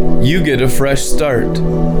 You get a fresh start.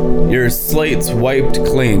 Your slate's wiped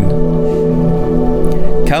clean.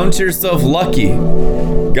 Count yourself lucky.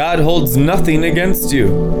 God holds nothing against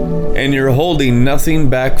you, and you're holding nothing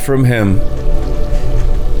back from Him.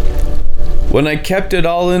 When I kept it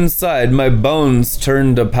all inside, my bones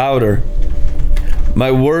turned to powder.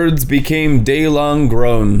 My words became day-long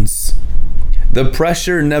groans. The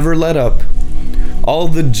pressure never let up. All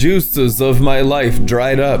the juices of my life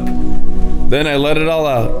dried up. Then I let it all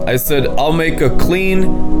out. I said, I'll make a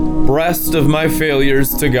clean breast of my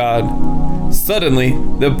failures to God. Suddenly,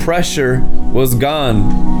 the pressure was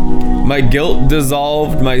gone. My guilt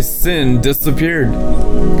dissolved, my sin disappeared.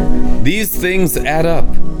 These things add up.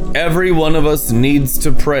 Every one of us needs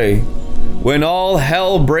to pray. When all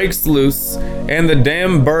hell breaks loose and the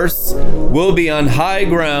dam bursts, we'll be on high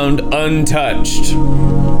ground untouched.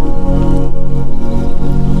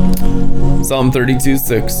 Psalm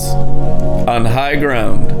 32:6. On high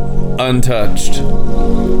ground, untouched.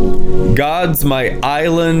 God's my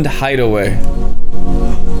island hideaway.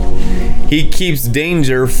 He keeps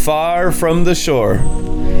danger far from the shore.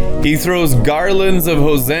 He throws garlands of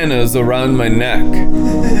hosannas around my neck.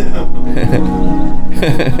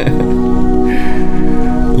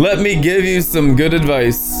 Let me give you some good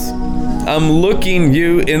advice. I'm looking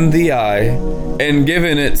you in the eye and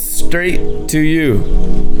giving it straight to you.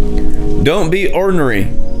 Don't be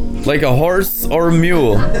ornery, like a horse or a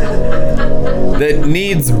mule that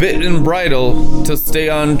needs bit and bridle to stay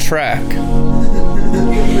on track.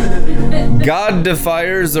 God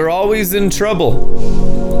defiers are always in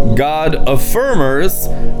trouble. God affirmers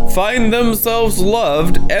find themselves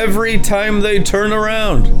loved every time they turn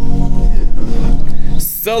around.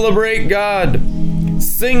 Celebrate God.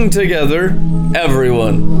 Sing together,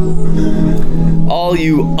 everyone. All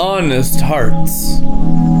you honest hearts.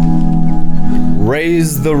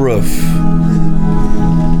 Raise the roof.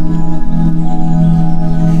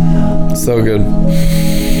 So good.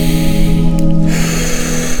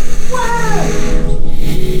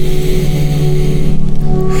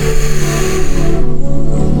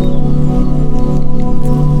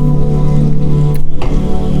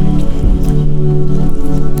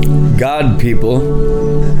 God people.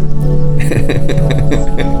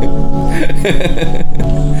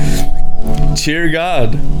 Cheer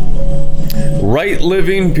God. Right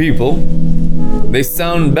living people, they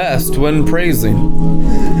sound best when praising.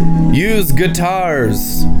 Use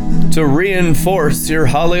guitars to reinforce your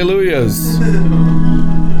hallelujahs.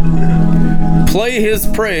 Play His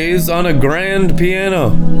praise on a grand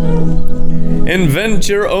piano. Invent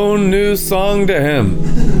your own new song to Him.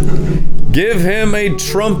 Give Him a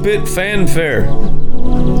trumpet fanfare.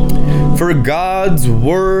 For God's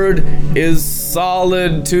word is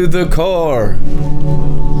solid to the core.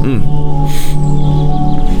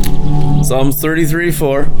 Psalms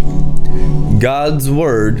 33:4. God's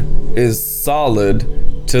word is solid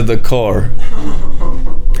to the core.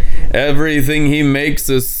 Everything He makes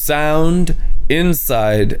is sound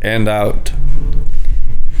inside and out.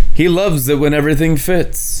 He loves it when everything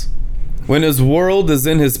fits, when His world is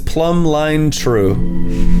in His plumb line true.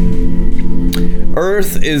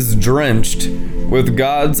 Earth is drenched with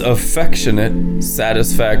God's affectionate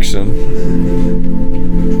satisfaction.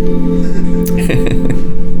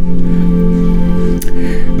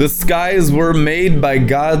 The skies were made by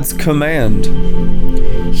God's command.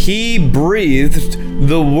 He breathed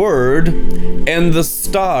the word and the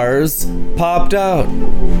stars popped out.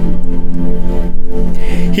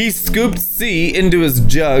 He scooped sea into his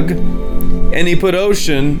jug, and he put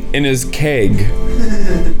ocean in his keg.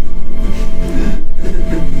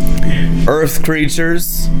 Earth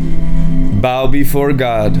creatures, bow before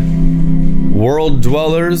God. World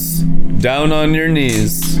dwellers, down on your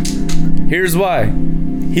knees. Here's why.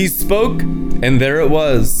 He spoke, and there it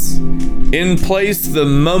was. In place the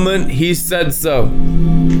moment he said so.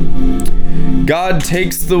 God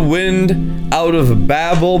takes the wind out of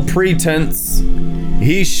Babel pretense.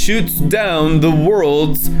 He shoots down the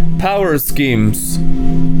world's power schemes.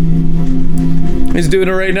 He's doing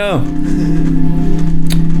it right now.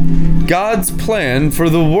 God's plan for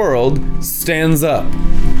the world stands up.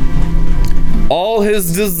 All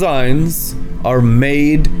his designs are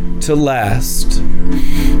made to last.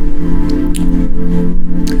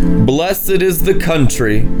 Blessed is the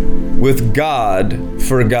country with God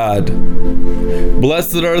for God.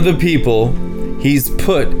 Blessed are the people he's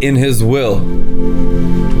put in his will.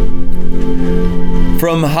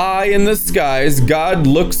 From high in the skies, God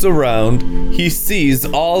looks around. He sees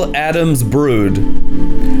all Adam's brood.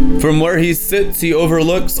 From where he sits, he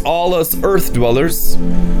overlooks all us earth dwellers.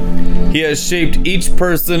 He has shaped each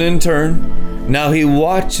person in turn. Now he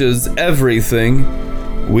watches everything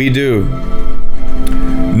we do.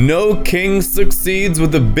 No king succeeds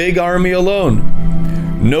with a big army alone.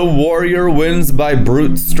 No warrior wins by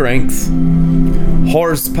brute strength.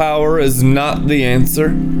 Horsepower is not the answer.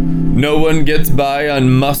 No one gets by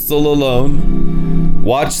on muscle alone.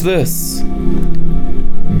 Watch this.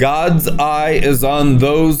 God's eye is on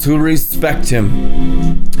those who respect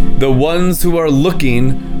him, the ones who are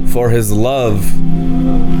looking for his love.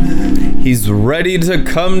 He's ready to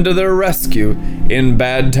come to their rescue in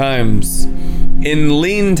bad times. In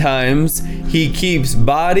lean times, he keeps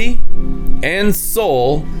body and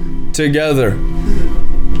soul together.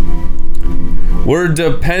 We're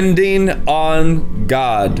depending on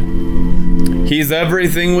God. He's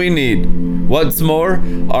everything we need. What's more,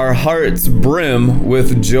 our hearts brim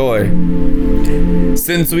with joy.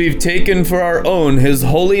 Since we've taken for our own his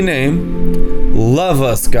holy name, love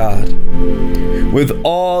us, God, with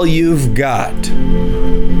all you've got.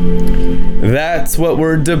 That's what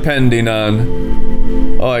we're depending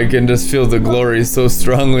on. Oh, I can just feel the glory so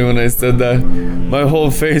strongly when I said that. My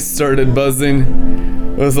whole face started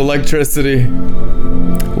buzzing with electricity.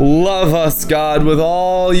 Love us, God, with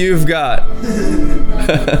all you've got.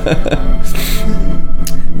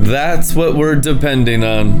 That's what we're depending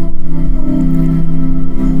on.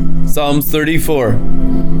 Psalms 34,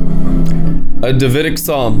 a Davidic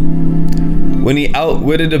psalm. When he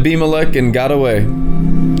outwitted Abimelech and got away.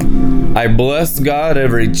 I bless God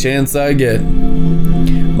every chance I get.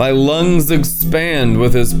 My lungs expand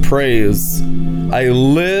with his praise. I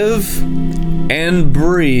live and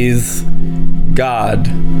breathe God.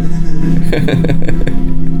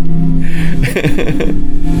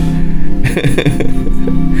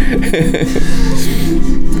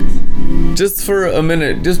 Just for a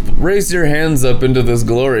minute, just raise your hands up into this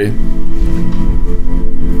glory.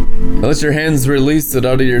 Let your hands release it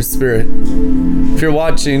out of your spirit. If you're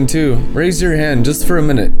watching too, raise your hand just for a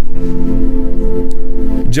minute.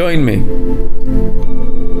 Join me.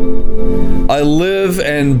 I live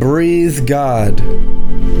and breathe God.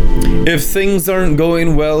 If things aren't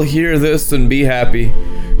going well, hear this and be happy.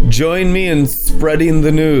 Join me in spreading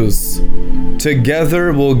the news.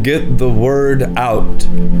 Together we'll get the word out.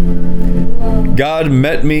 God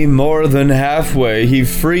met me more than halfway. He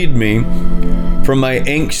freed me from my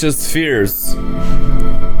anxious fears.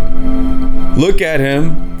 Look at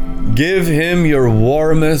him. Give him your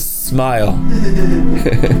warmest smile.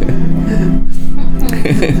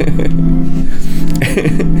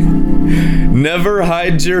 Never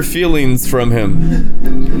hide your feelings from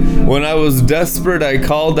him. When I was desperate, I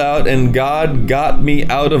called out, and God got me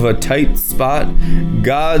out of a tight spot.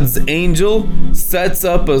 God's angel sets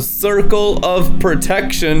up a circle of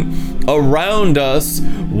protection around us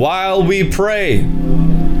while we pray.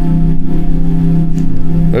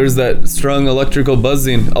 There's that strong electrical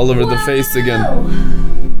buzzing all over the face again.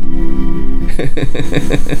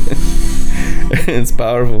 It's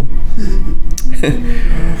powerful.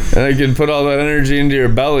 And I can put all that energy into your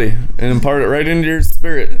belly and impart it right into your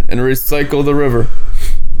spirit and recycle the river.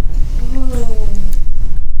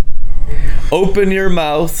 Open your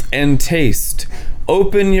mouth and taste.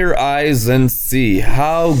 Open your eyes and see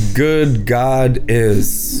how good God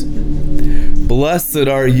is. Blessed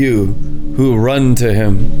are you who run to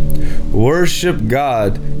him. Worship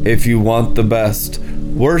God if you want the best.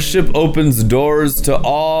 Worship opens doors to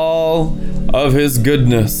all of his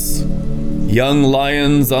goodness. Young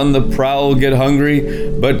lions on the prowl get hungry,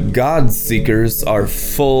 but God seekers are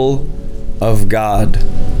full of God.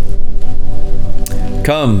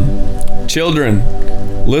 Come, children,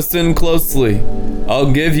 listen closely.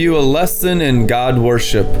 I'll give you a lesson in God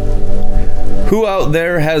worship. Who out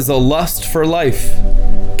there has a lust for life?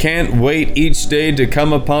 Can't wait each day to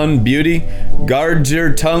come upon beauty? Guard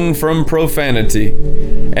your tongue from profanity,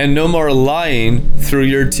 and no more lying through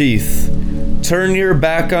your teeth. Turn your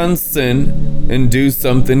back on sin and do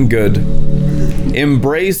something good.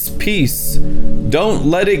 Embrace peace. Don't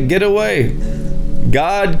let it get away.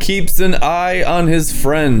 God keeps an eye on his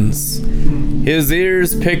friends. His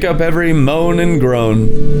ears pick up every moan and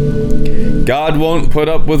groan. God won't put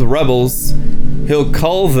up with rebels. He'll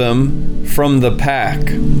cull them from the pack.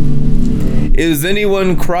 Is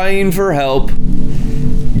anyone crying for help?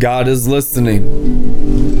 God is listening,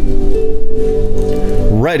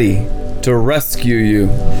 ready to rescue you.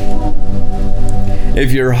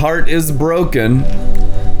 If your heart is broken,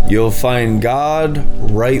 you'll find God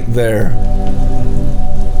right there.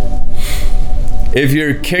 If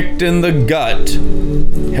you're kicked in the gut,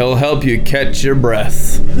 he'll help you catch your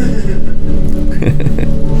breath.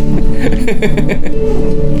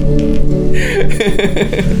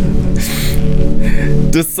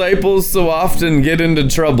 Disciples so often get into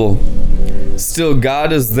trouble. Still,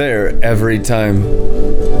 God is there every time.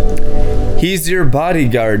 He's your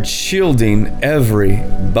bodyguard, shielding every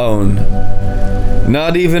bone.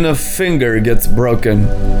 Not even a finger gets broken.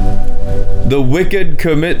 The wicked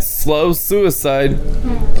commit slow suicide.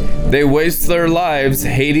 They waste their lives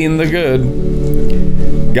hating the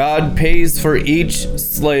good. God pays for each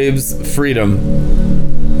slave's freedom.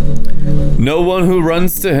 No one who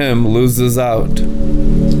runs to him loses out.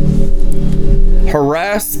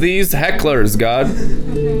 Harass these hecklers, God.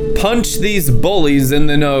 Punch these bullies in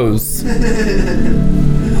the nose.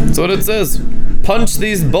 That's what it says. Punch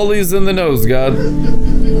these bullies in the nose, God.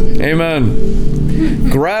 Amen.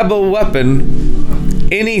 Grab a weapon,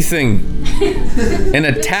 anything, and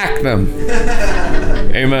attack them.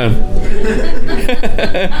 Amen.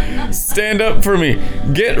 Stand up for me.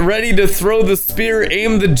 Get ready to throw the spear,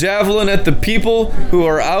 aim the javelin at the people who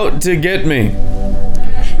are out to get me.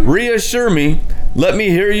 Reassure me. Let me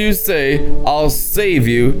hear you say, I'll save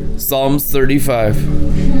you. Psalms 35.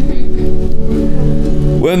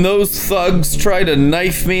 When those thugs try to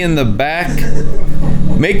knife me in the back,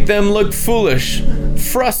 make them look foolish.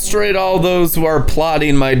 Frustrate all those who are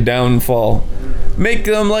plotting my downfall. Make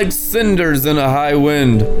them like cinders in a high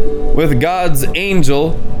wind, with God's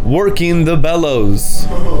angel working the bellows.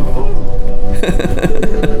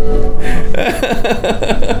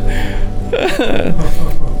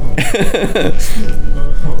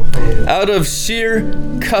 Out of sheer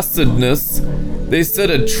cussedness, they set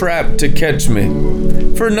a trap to catch me.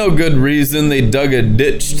 For no good reason, they dug a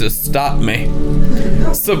ditch to stop me.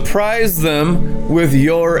 Surprise them with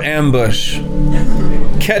your ambush.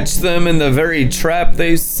 Catch them in the very trap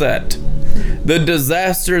they set, the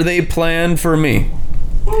disaster they planned for me.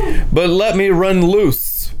 But let me run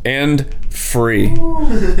loose and free,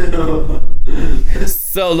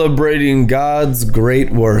 celebrating God's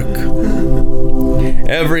great work.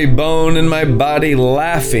 Every bone in my body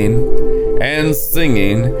laughing and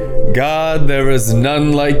singing, God, there is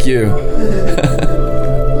none like you.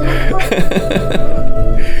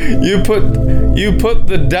 You put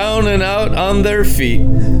the down and out on their feet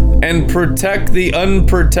and protect the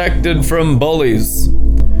unprotected from bullies.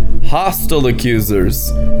 Hostile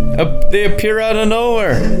accusers. They appear out of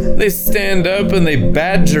nowhere. They stand up and they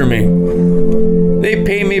badger me. They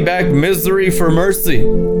pay me back misery for mercy,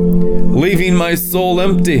 leaving my soul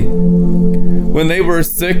empty. When they were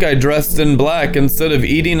sick, I dressed in black. Instead of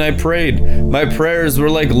eating, I prayed. My prayers were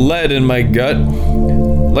like lead in my gut,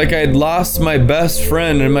 like I'd lost my best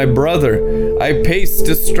friend and my brother. I paced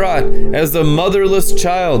distraught as a motherless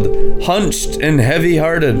child, hunched and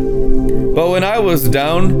heavy-hearted. But when I was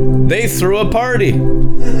down, they threw a party.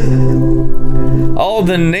 All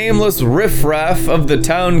the nameless riffraff of the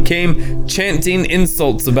town came chanting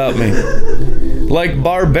insults about me. Like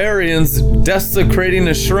barbarians desecrating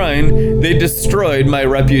a shrine, they destroyed my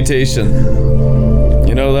reputation.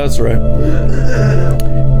 You know, that's right.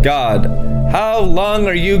 God, how long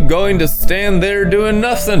are you going to stand there doing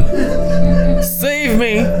nothing? Save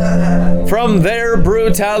me from their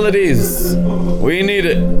brutalities. We need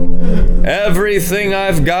it. Everything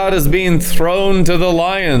I've got is being thrown to the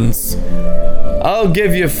lions. I'll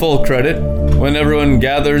give you full credit when everyone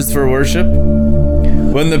gathers for worship.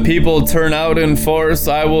 When the people turn out in force,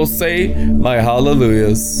 I will say my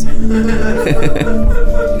hallelujahs.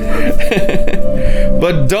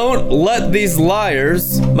 But don't let these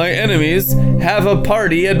liars, my enemies, have a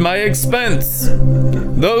party at my expense.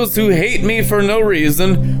 those who hate me for no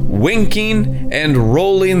reason, winking and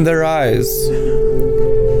rolling their eyes.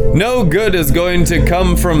 No good is going to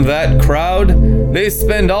come from that crowd. They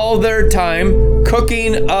spend all their time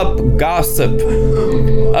cooking up gossip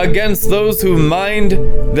against those who mind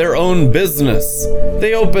their own business.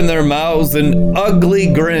 They open their mouths in ugly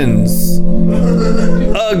grins.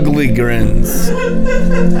 Ugly grins.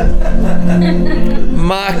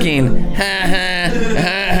 Mocking. Ha ha,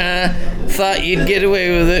 ha ha. Thought you'd get away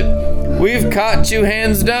with it. We've caught you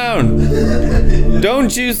hands down.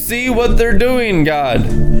 Don't you see what they're doing, God?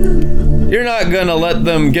 You're not gonna let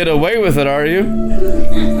them get away with it, are you?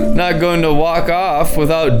 Not going to walk off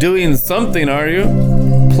without doing something, are you?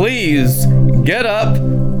 Please, get up,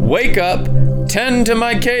 wake up, tend to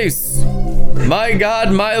my case. My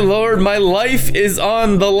God, my Lord, my life is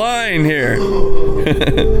on the line here.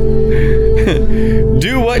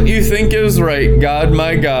 Do what you think is right, God,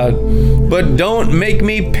 my God, but don't make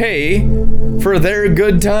me pay for their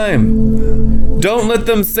good time. Don't let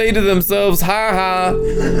them say to themselves, ha ha,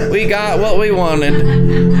 we got what we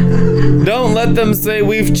wanted. Don't let them say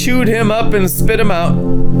we've chewed him up and spit him out.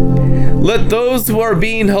 Let those who are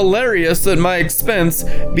being hilarious at my expense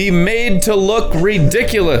be made to look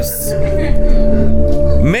ridiculous.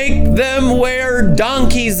 Make them wear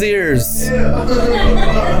donkey's ears.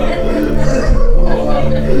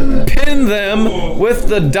 Pin them with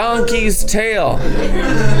the donkey's tail.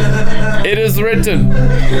 It is written.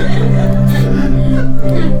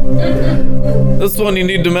 This one you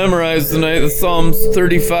need to memorize tonight. The Psalms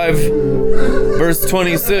 35, verse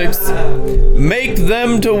 26. Make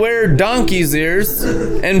them to wear donkey's ears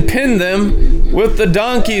and pin them with the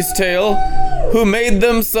donkey's tail, who made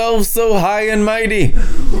themselves so high and mighty.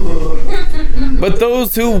 But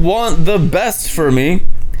those who want the best for me,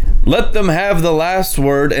 let them have the last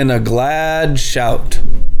word in a glad shout.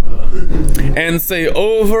 And say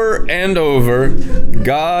over and over,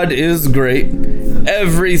 God is great.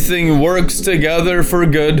 Everything works together for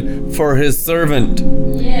good for his servant.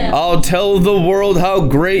 Yeah. I'll tell the world how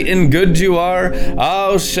great and good you are.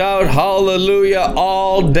 I'll shout hallelujah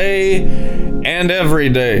all day and every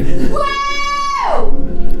day. Wow!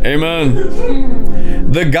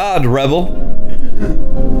 Amen. The God rebel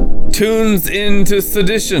tunes into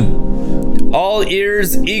sedition, all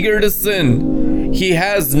ears eager to sin. He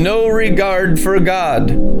has no regard for God.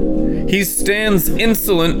 He stands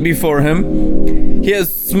insolent before him. He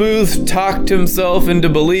has smooth talked himself into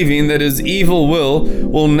believing that his evil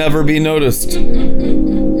will never be noticed.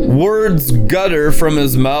 Words gutter from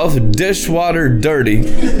his mouth, dishwater dirty.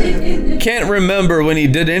 Can't remember when he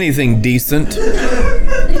did anything decent.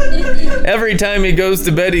 Every time he goes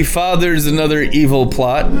to bed, he fathers another evil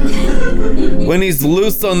plot. When he's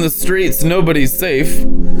loose on the streets, nobody's safe.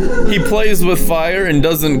 He plays with fire and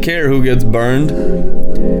doesn't care who gets burned.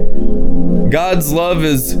 God's love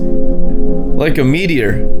is like a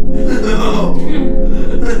meteor.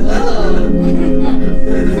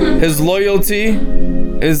 His loyalty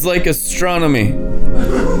is like astronomy.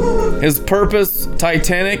 His purpose,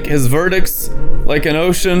 titanic. His verdicts, like an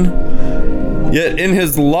ocean. Yet in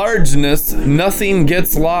his largeness, nothing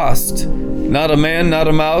gets lost. Not a man, not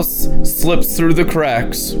a mouse slips through the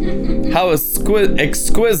cracks. How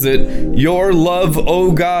exquisite your love,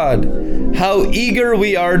 O God. How eager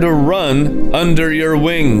we are to run under your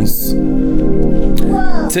wings.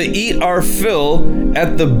 To eat our fill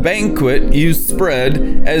at the banquet you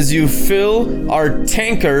spread as you fill our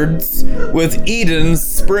tankards with Eden's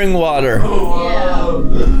spring water.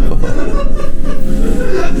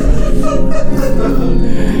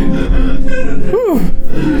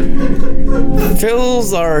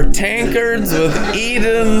 Fills our tankards with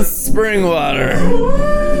Eden's spring water.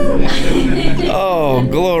 Oh,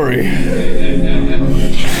 glory.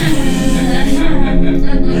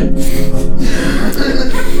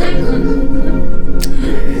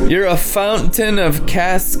 You're a fountain of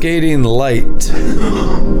cascading light.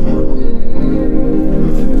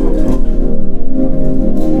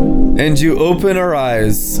 And you open our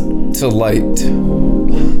eyes to light.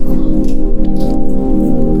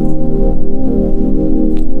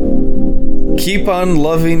 Keep on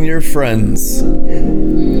loving your friends.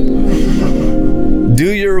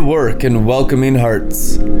 Do your work in welcoming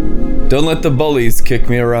hearts. Don't let the bullies kick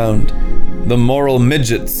me around. The moral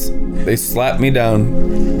midgets, they slap me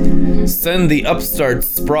down. Send the upstarts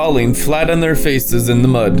sprawling flat on their faces in the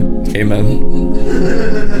mud. Amen.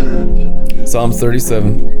 Psalms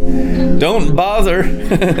 37. Don't bother.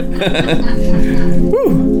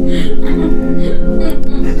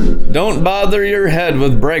 Don't bother your head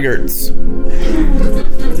with braggarts,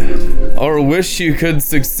 or wish you could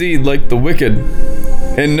succeed like the wicked.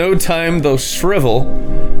 In no time they'll shrivel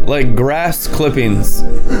like grass clippings,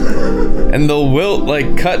 and they'll wilt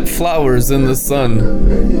like cut flowers in the sun.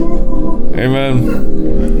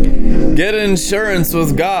 Amen. Get insurance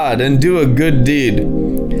with God and do a good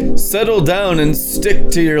deed. Settle down and stick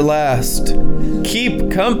to your last.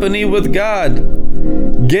 Keep company with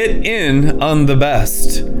God. Get in on the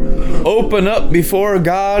best. Open up before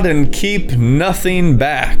God and keep nothing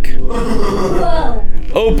back. Whoa.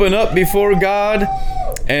 Open up before God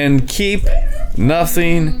and keep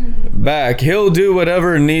nothing back. He'll do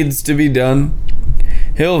whatever needs to be done.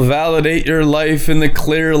 He'll validate your life in the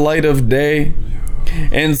clear light of day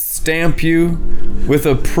and stamp you with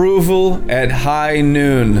approval at high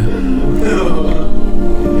noon.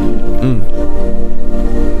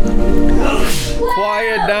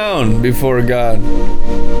 Quiet down before God.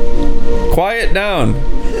 Quiet down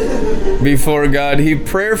before God. He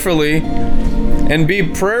prayerfully and be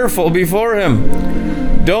prayerful before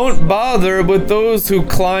Him. Don't bother with those who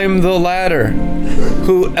climb the ladder,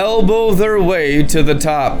 who elbow their way to the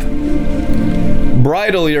top.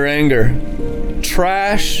 Bridle your anger.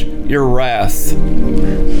 Trash your wrath.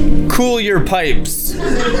 Cool your pipes.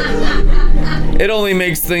 It only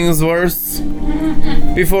makes things worse.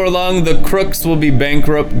 Before long, the crooks will be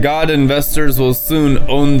bankrupt. God investors will soon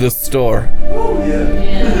own the store.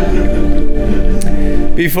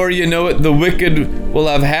 Before you know it, the wicked will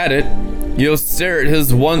have had it. You'll stare at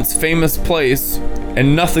his once famous place,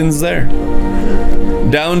 and nothing's there.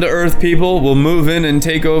 Down-to-earth people will move in and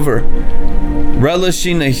take over,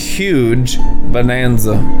 relishing a huge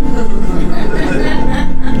bonanza.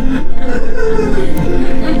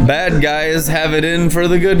 Bad guys have it in for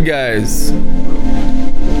the good guys.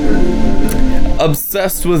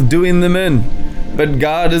 Obsessed with doing them in, but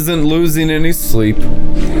God isn't losing any sleep.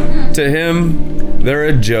 To Him, they're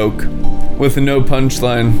a joke with no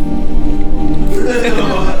punchline.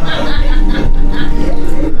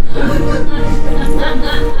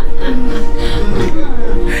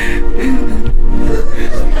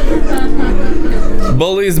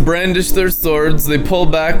 Bullies brandish their swords, they pull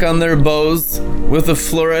back on their bows. With a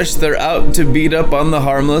flourish, they're out to beat up on the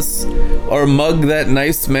harmless or mug that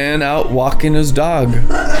nice man out walking his dog.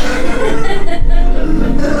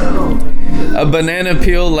 A banana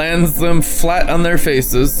peel lands them flat on their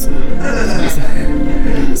faces.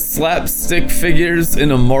 Slapstick figures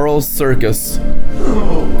in a moral circus.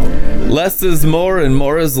 Less is more and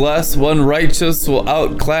more is less. One righteous will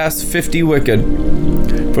outclass 50 wicked.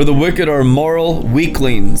 For the wicked are moral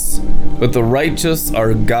weaklings, but the righteous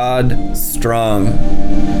are God strong.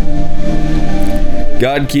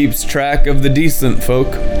 God keeps track of the decent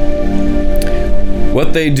folk.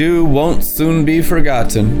 What they do won't soon be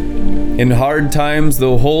forgotten. In hard times,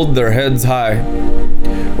 they'll hold their heads high.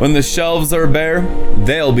 When the shelves are bare,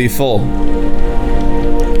 they'll be full.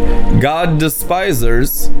 God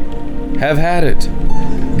despisers have had it.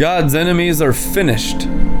 God's enemies are finished.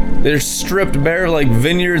 They're stripped bare like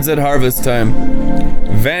vineyards at harvest time,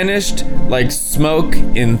 vanished like smoke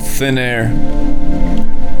in thin air.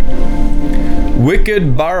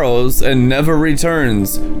 Wicked borrows and never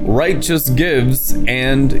returns. Righteous gives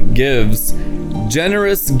and gives.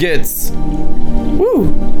 Generous gets.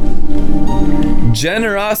 Woo!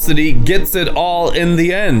 Generosity gets it all in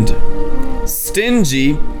the end.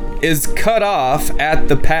 Stingy is cut off at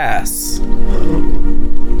the pass.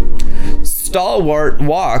 Stalwart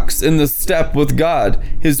walks in the step with God.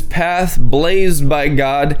 His path blazed by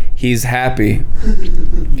God, he's happy.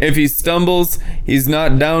 If he stumbles, he's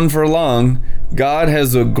not down for long. God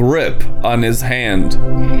has a grip on his hand.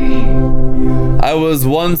 I was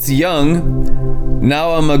once young,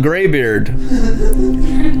 now I'm a graybeard.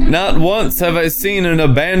 Not once have I seen an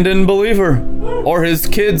abandoned believer or his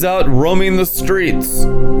kids out roaming the streets.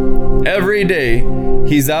 Every day,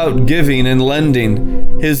 he's out giving and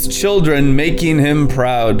lending, his children making him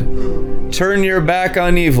proud. Turn your back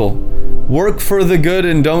on evil. Work for the good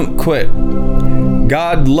and don't quit.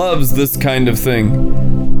 God loves this kind of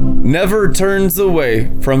thing. Never turns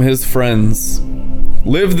away from his friends.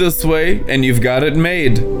 Live this way and you've got it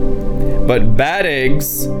made. But bad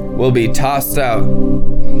eggs will be tossed out.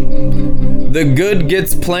 The good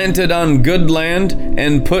gets planted on good land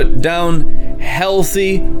and put down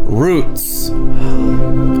healthy roots.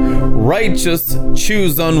 Righteous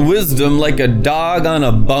chews on wisdom like a dog on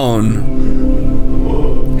a bone.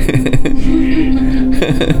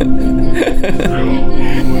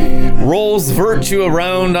 Rolls virtue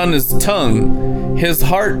around on his tongue. His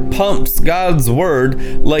heart pumps God's word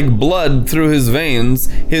like blood through his veins.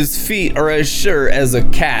 His feet are as sure as a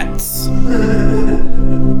cat's.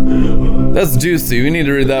 That's juicy. We need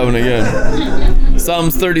to read that one again.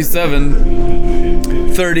 Psalms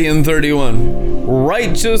 37, 30 and 31.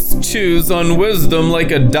 Righteous chews on wisdom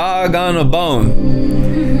like a dog on a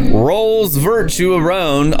bone, rolls virtue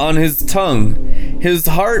around on his tongue. His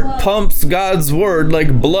heart pumps God's word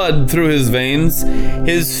like blood through his veins.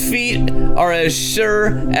 His feet are as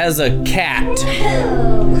sure as a cat.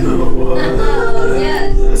 Oh,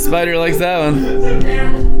 yes. Spider likes that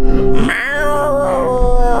one.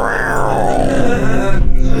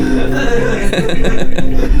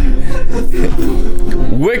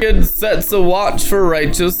 Wicked sets a watch for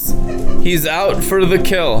righteous. He's out for the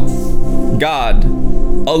kill. God,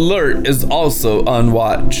 alert, is also on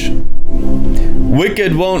watch.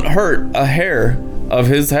 Wicked won't hurt a hair of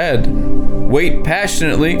his head. Wait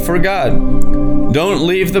passionately for God. Don't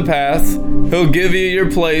leave the path. He'll give you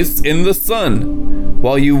your place in the sun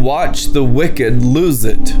while you watch the wicked lose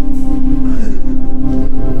it.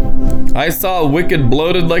 I saw a wicked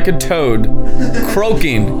bloated like a toad,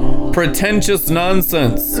 croaking, pretentious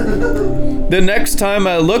nonsense. The next time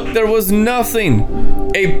I looked, there was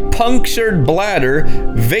nothing. A punctured bladder,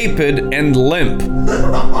 vapid and limp.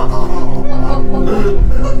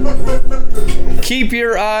 Keep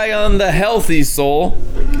your eye on the healthy soul.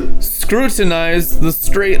 Scrutinize the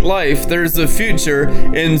straight life. There's a future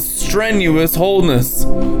in strenuous wholeness.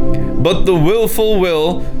 But the willful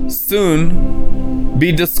will soon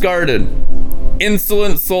be discarded.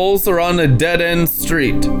 Insolent souls are on a dead-end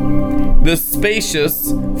street. The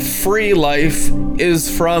spacious, free life is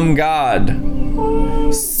from God.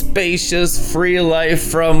 Spacious, free life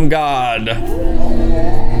from God.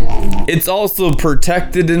 It's also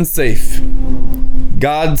protected and safe.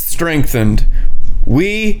 God strengthened.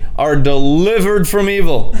 We are delivered from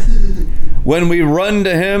evil. When we run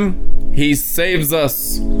to him, he saves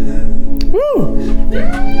us. Woo!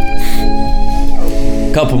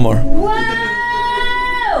 Couple more. Whoa!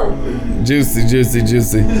 Juicy, juicy,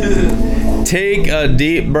 juicy. Take a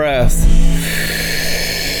deep breath.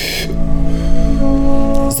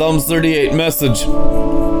 Psalms 38 message.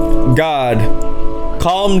 God,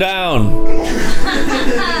 calm down.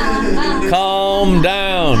 Calm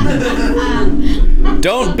down.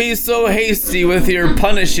 Don't be so hasty with your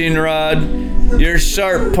punishing rod. Your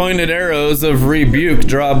sharp pointed arrows of rebuke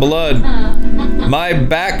draw blood. My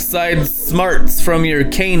backside smarts from your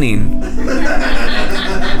caning.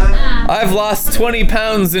 I've lost 20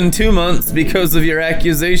 pounds in 2 months because of your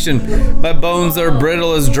accusation. My bones are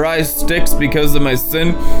brittle as dry sticks because of my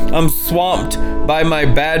sin. I'm swamped by my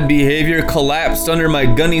bad behavior, collapsed under my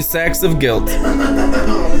gunny sacks of guilt.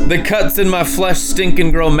 The cuts in my flesh stink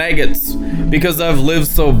and grow maggots because I've lived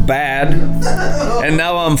so bad. And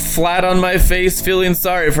now I'm flat on my face, feeling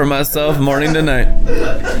sorry for myself morning to night.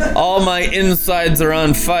 All my insides are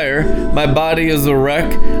on fire. My body is a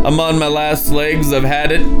wreck. I'm on my last legs. I've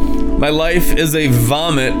had it. My life is a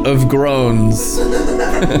vomit of groans.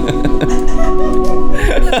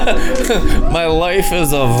 My life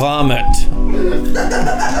is a vomit.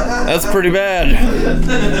 That's pretty bad.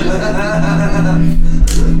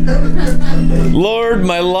 Lord,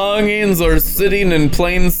 my longings are sitting in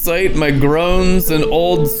plain sight, my groans an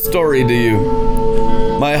old story to you.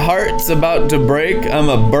 My heart's about to break, I'm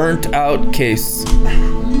a burnt out case.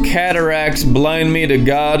 Cataracts blind me to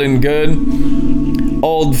God and good.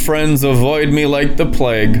 Old friends avoid me like the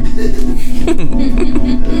plague.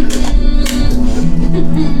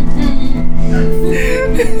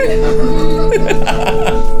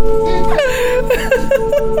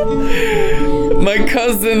 My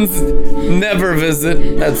cousins never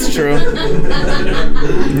visit. That's true.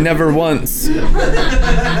 Never once.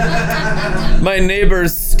 My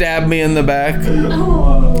neighbors stab me in the back.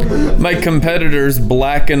 My competitors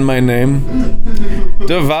blacken my name.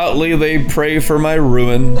 Devoutly they pray for my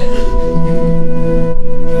ruin.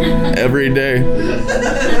 Every day.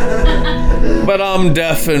 But I'm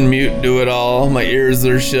deaf and mute to it all. My ears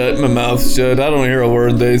are shut, my mouth's shut. I don't hear a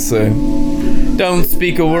word they say. Don't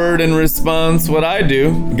speak a word in response. What I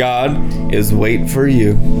do, God, is wait for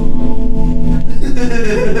you.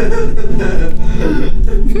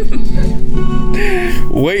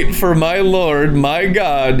 Wait for my Lord, my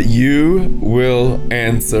God, you will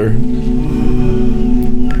answer.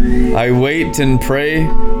 I wait and pray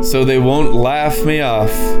so they won't laugh me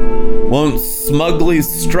off, won't smugly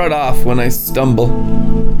strut off when I stumble.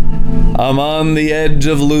 I'm on the edge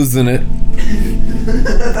of losing it.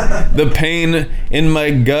 The pain in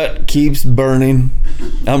my gut keeps burning.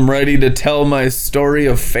 I'm ready to tell my story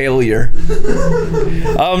of failure.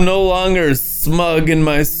 I'm no longer smug in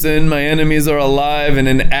my sin. My enemies are alive and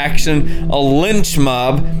in action. A lynch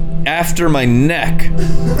mob after my neck.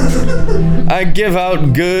 I give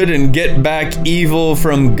out good and get back evil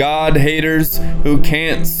from God haters who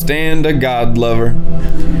can't stand a God lover.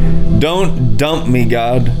 Don't dump me,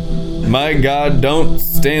 God. My God, don't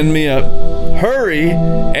stand me up. Hurry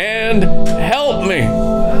and help me.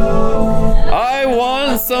 I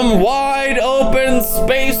want some wide open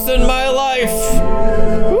space in my life.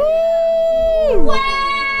 Woo!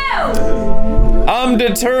 Wow! I'm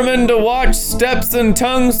determined to watch steps and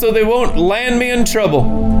tongues so they won't land me in trouble.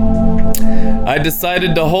 I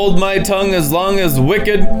decided to hold my tongue as long as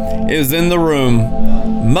wicked is in the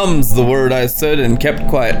room. Mum's the word I said and kept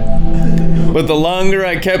quiet. But the longer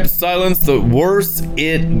I kept silence, the worse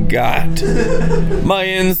it got. My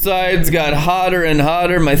insides got hotter and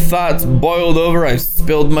hotter. My thoughts boiled over. I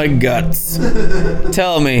spilled my guts.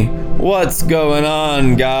 Tell me, what's going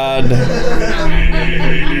on, God?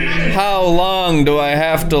 How long do I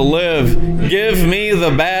have to live? Give me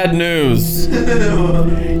the bad news.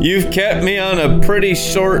 You've kept me on a pretty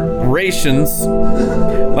short rations.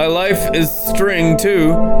 My life is string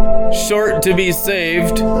too, short to be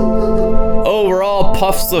saved. Oh, we're all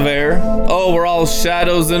puffs of air. Oh, we're all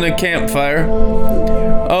shadows in a campfire.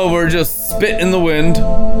 Oh, we're just spit in the wind.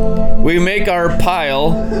 We make our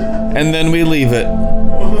pile and then we leave it.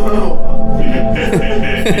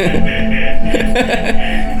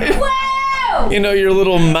 Wow! You know your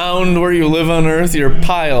little mound where you live on Earth, your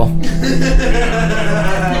pile.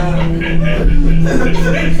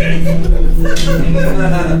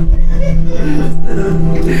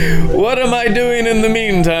 What am I doing in the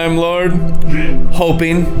meantime, Lord?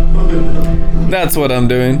 Hoping. That's what I'm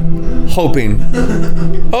doing. Hoping.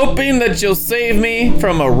 Hoping that you'll save me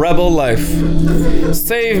from a rebel life.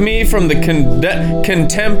 Save me from the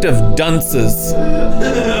contempt of dunces.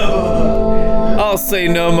 I'll say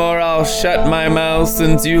no more, I'll shut my mouth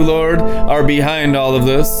since you, Lord, are behind all of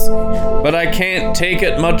this. But I can't take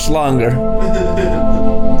it much longer.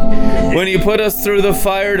 When you put us through the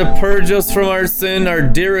fire to purge us from our sin, our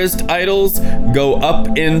dearest idols go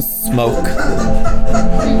up in smoke.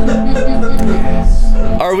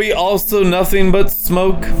 Are we also nothing but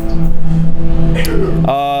smoke?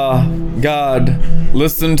 Ah, God,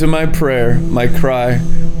 listen to my prayer, my cry.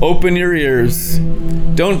 Open your ears.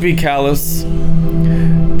 Don't be callous.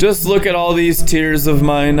 Just look at all these tears of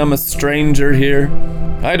mine. I'm a stranger here.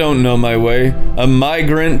 I don't know my way. A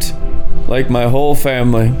migrant like my whole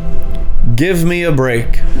family. Give me a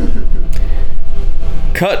break.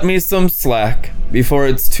 Cut me some slack before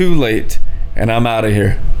it's too late and I'm out of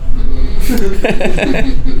here.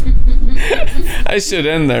 I should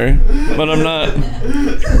end there, but I'm not,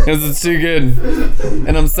 because it's too good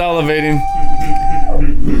and I'm salivating.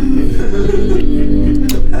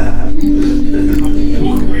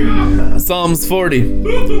 Psalms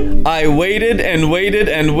 40. I waited and waited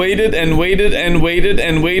and waited and waited and waited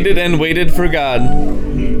and waited and waited for God.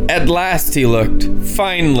 At last he looked.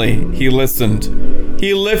 Finally he listened.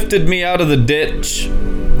 He lifted me out of the ditch.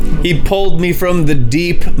 He pulled me from the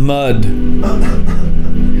deep mud.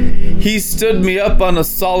 He stood me up on a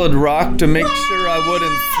solid rock to make sure I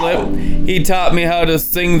wouldn't slip. He taught me how to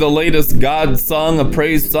sing the latest God song, a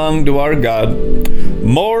praise song to our God.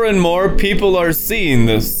 More and more people are seeing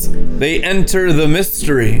this. They enter the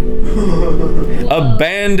mystery,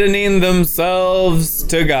 abandoning themselves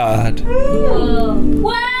to God.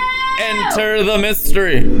 Wow! Enter the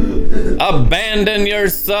mystery. Abandon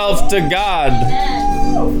yourself to God.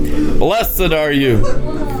 Blessed are you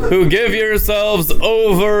who give yourselves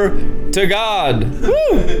over to God.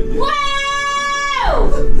 Woo! Wow!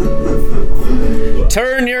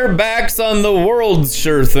 Turn your backs on the world's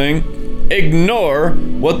sure thing. Ignore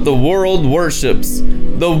what the world worships.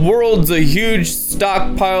 The world's a huge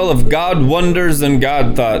stockpile of God wonders and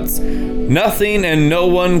God thoughts. Nothing and no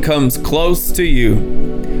one comes close to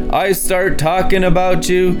you. I start talking about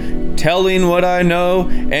you, telling what I know,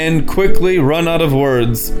 and quickly run out of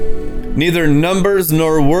words. Neither numbers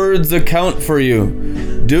nor words account for you.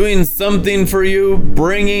 Doing something for you,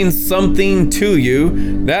 bringing something to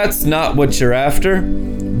you, that's not what you're after.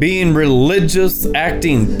 Being religious,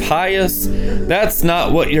 acting pious, that's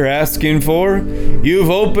not what you're asking for. You've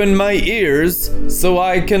opened my ears so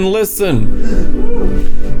I can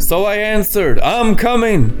listen. So I answered, I'm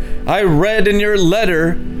coming. I read in your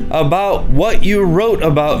letter about what you wrote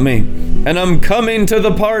about me, and I'm coming to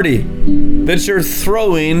the party that you're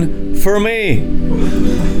throwing for me.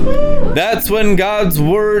 That's when God's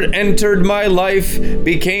word entered my life,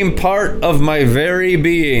 became part of my very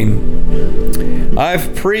being.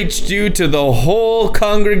 I've preached you to the whole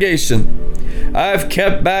congregation. I've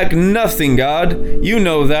kept back nothing, God. You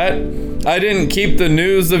know that. I didn't keep the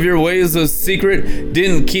news of your ways a secret,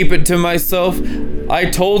 didn't keep it to myself. I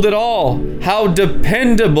told it all. How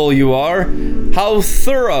dependable you are. How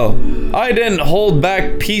thorough. I didn't hold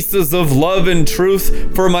back pieces of love and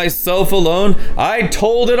truth for myself alone. I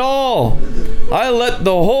told it all. I let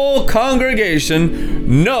the whole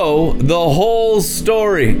congregation know the whole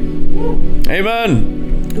story.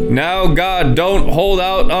 Amen. Now, God, don't hold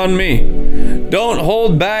out on me. Don't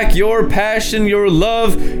hold back. Your passion, your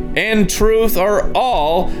love, and truth are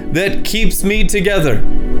all that keeps me together.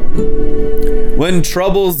 When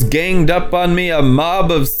troubles ganged up on me, a mob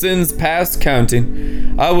of sins past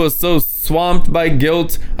counting, I was so swamped by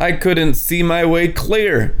guilt I couldn't see my way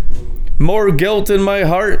clear. More guilt in my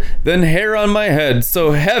heart than hair on my head,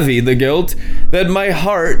 so heavy the guilt that my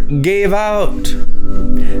heart gave out.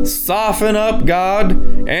 Soften up, God,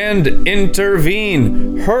 and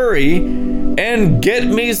intervene. Hurry and get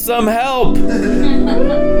me some help.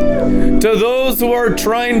 To those who are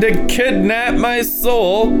trying to kidnap my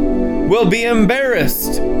soul will be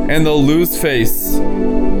embarrassed and they'll lose face.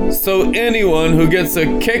 So anyone who gets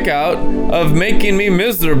a kick out of making me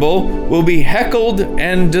miserable will be heckled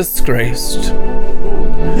and disgraced.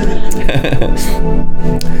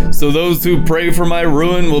 So those who pray for my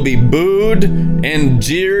ruin will be booed and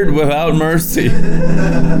jeered without mercy.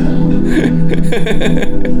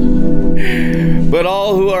 But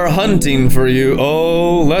all who are hunting for you,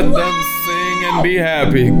 oh, let them sing and be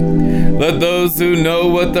happy. Let those who know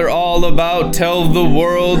what they're all about tell the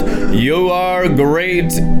world you are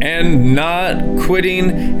great and not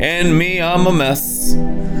quitting, and me, I'm a mess.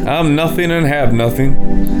 I'm nothing and have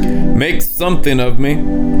nothing. Make something of me.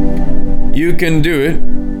 You can do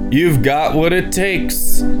it. You've got what it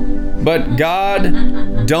takes. But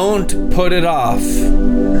God, don't put it off.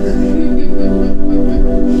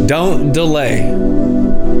 Don't delay.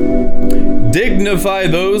 Dignify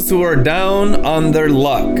those who are down on their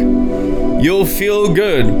luck. You'll feel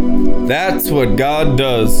good. That's what God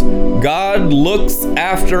does. God looks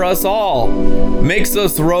after us all, makes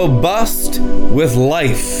us robust with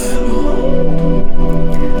life.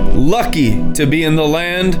 Lucky to be in the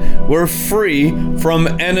land we're free from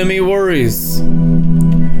enemy worries.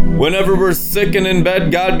 Whenever we're sick and in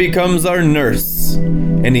bed, God becomes our nurse,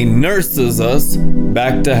 and He nurses us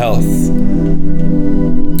back to health.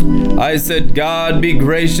 I said, God, be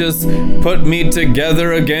gracious, put me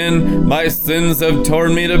together again. My sins have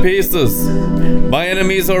torn me to pieces. My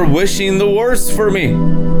enemies are wishing the worst for me.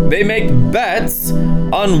 They make bets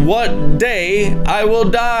on what day I will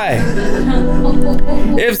die.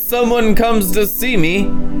 If someone comes to see me,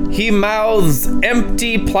 he mouths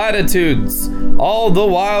empty platitudes, all the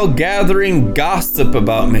while gathering gossip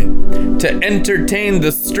about me to entertain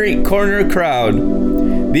the street corner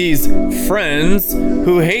crowd. These friends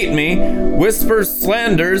who hate me whisper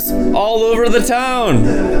slanders all over the town.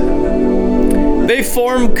 They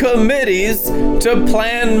form committees to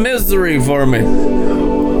plan misery for me.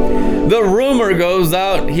 The rumor goes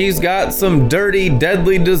out he's got some dirty,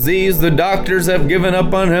 deadly disease. The doctors have given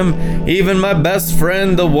up on him. Even my best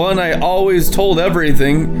friend, the one I always told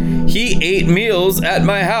everything, he ate meals at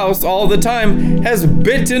my house all the time, has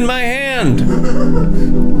bitten my hand.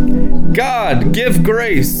 God, give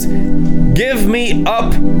grace. Give me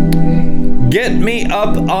up. Get me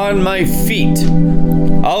up on my feet.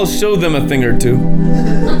 I'll show them a thing or two.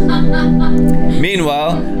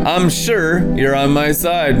 Meanwhile, I'm sure you're on my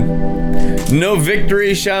side. No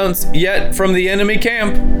victory shouts yet from the enemy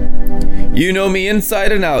camp. You know me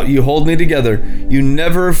inside and out. You hold me together. You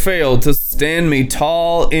never fail to stand me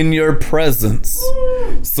tall in your presence,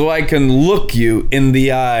 so I can look you in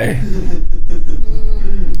the eye.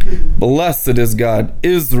 Blessed is God,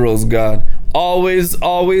 Israel's God, always,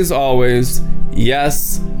 always, always.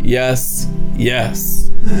 Yes, yes, yes.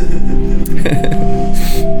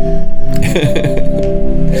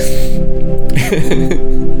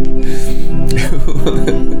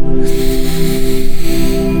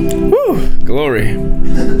 Woo, glory.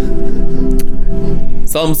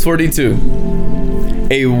 Psalms 42.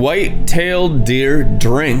 A white-tailed deer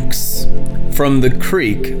drinks from the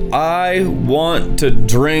creek. I want to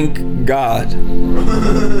drink God.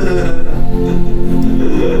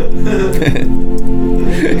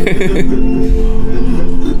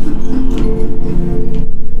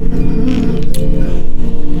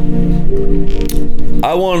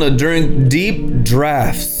 I want to drink deep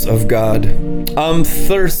draughts of God. I'm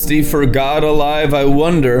thirsty for God alive. I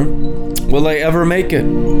wonder, will I ever make it?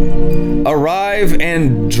 Arrive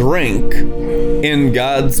and drink in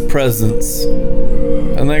God's presence.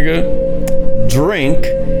 Isn't that good? drink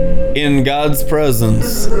in God's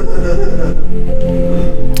presence.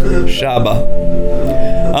 Shabbat.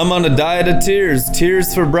 I'm on a diet of tears.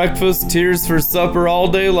 Tears for breakfast, tears for supper all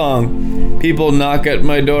day long. People knock at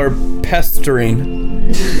my door pestering.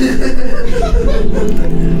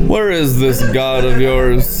 Where is this God of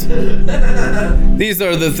yours? These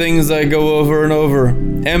are the things I go over and over,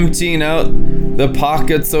 emptying out the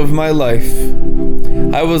pockets of my life.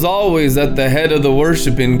 I was always at the head of the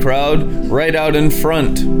worshiping crowd, right out in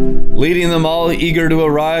front, leading them all eager to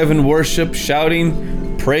arrive and worship,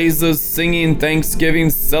 shouting praises, singing, thanksgiving,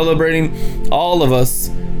 celebrating, all of us,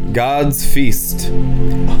 God's feast.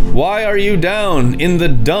 Why are you down in the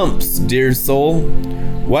dumps, dear soul?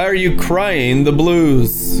 Why are you crying the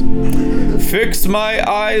blues? Fix my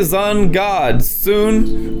eyes on God.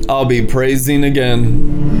 Soon I'll be praising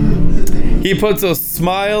again. He puts a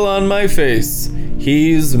smile on my face.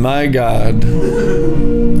 He's my God.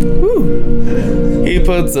 Woo. He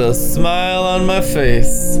puts a smile on my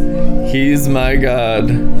face. He's my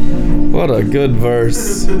God. What a good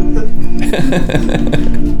verse.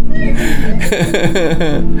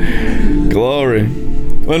 Glory.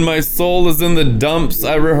 When my soul is in the dumps,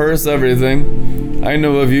 I rehearse everything. I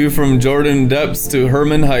know of you from Jordan depths to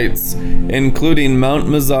Hermon heights, including Mount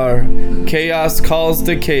Mizar. Chaos calls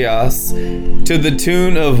to chaos, to the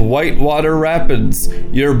tune of whitewater rapids.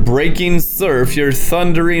 Your breaking surf, your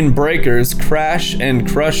thundering breakers crash and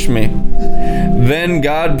crush me. Then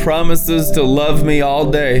God promises to love me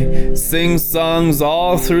all day, sing songs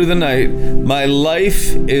all through the night. My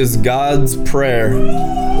life is God's prayer.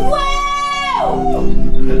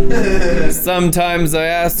 Sometimes I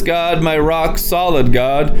ask God, my rock-solid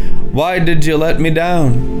God, why did you let me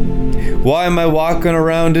down? Why am I walking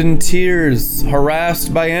around in tears,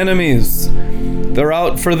 harassed by enemies? They're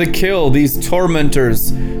out for the kill, these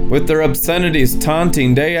tormentors, with their obscenities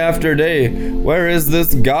taunting day after day. Where is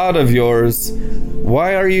this God of yours?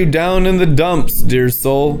 Why are you down in the dumps, dear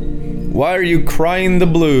soul? Why are you crying the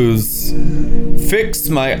blues? Fix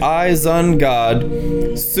my eyes on God.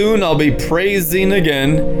 Soon I'll be praising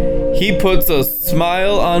again. He puts a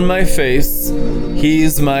smile on my face.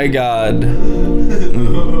 He's my God.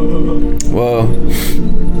 Whoa.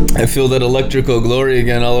 I feel that electrical glory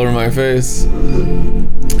again all over my face.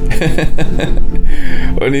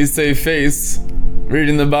 When you say face,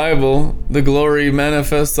 reading the Bible, the glory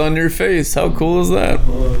manifests on your face. How cool is that?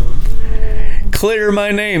 Clear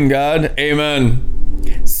my name, God. Amen.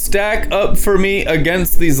 Stack up for me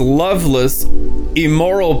against these loveless,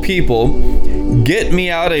 immoral people. Get me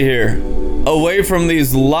out of here. Away from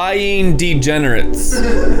these lying degenerates.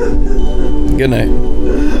 Good night.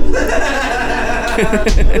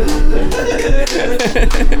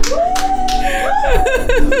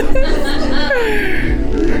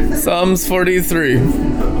 Psalms 43.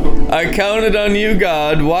 I counted on you,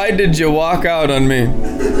 God. Why did you walk out on me?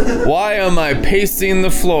 Why am I pacing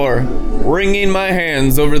the floor, wringing my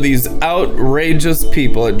hands over these outrageous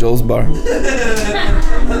people at Joel's Bar?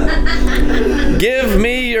 Give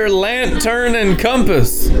me your lantern and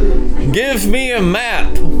compass. Give me a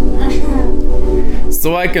map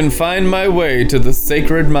so I can find my way to the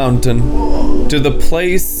sacred mountain, to the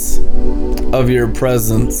place of your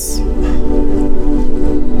presence.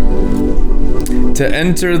 To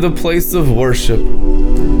enter the place of worship,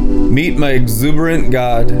 meet my exuberant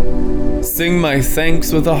God, sing my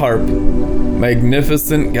thanks with a harp,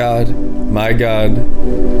 magnificent God, my God.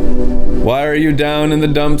 Why are you down in the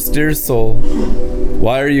dumps, dear soul?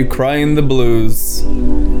 Why are you crying the blues?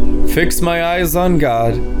 Fix my eyes on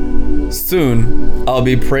God. Soon I'll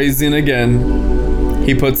be praising again.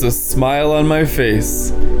 He puts a smile on my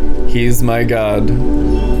face. He's my God.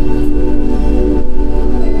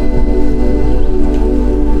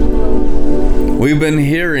 We've been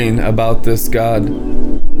hearing about this God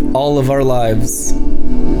all of our lives.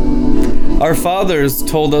 Our fathers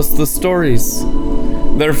told us the stories.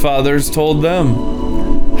 Their fathers told them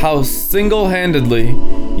how single-handedly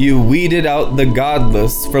you weeded out the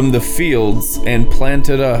godless from the fields and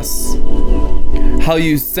planted us. How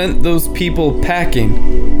you sent those people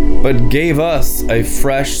packing, but gave us a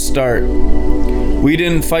fresh start. We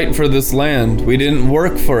didn't fight for this land. We didn't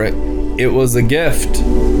work for it. It was a gift.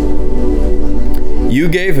 You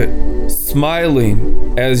gave it,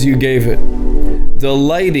 smiling as you gave it,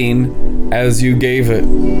 delighting as you gave it.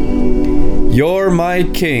 You're my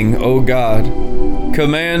king, O God.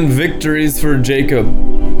 Command victories for Jacob.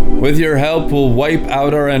 With your help, we'll wipe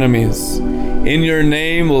out our enemies. In your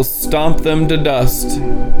name, we'll stomp them to dust.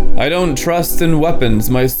 I don't trust in weapons.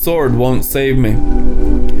 My sword won't save me.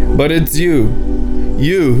 But it's you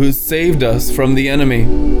who saved us from the enemy.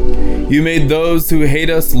 You made those who hate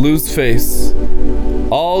us lose face.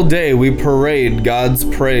 All day we parade God's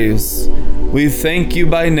praise. We thank you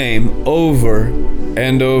by name over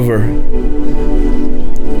and over.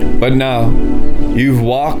 But now, you've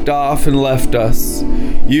walked off and left us.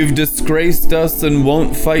 You've disgraced us and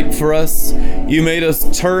won't fight for us. You made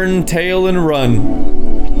us turn tail and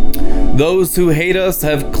run. Those who hate us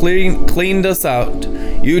have cleaned us out.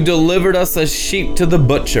 You delivered us as sheep to the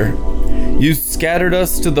butcher. You scattered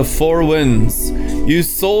us to the four winds. You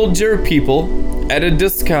sold your people at a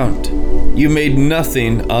discount. You made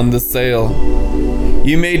nothing on the sale.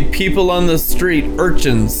 You made people on the street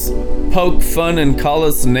urchins, poke fun and call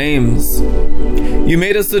us names. You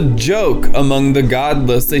made us a joke among the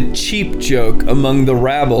godless, a cheap joke among the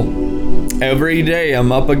rabble. Every day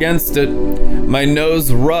I'm up against it, my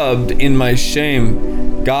nose rubbed in my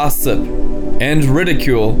shame. Gossip and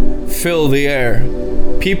ridicule fill the air.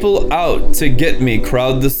 People out to get me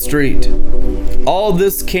crowd the street. All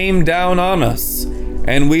this came down on us,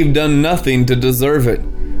 and we've done nothing to deserve it.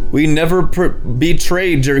 We never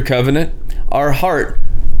betrayed your covenant. Our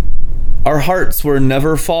hearts were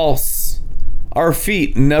never false. Our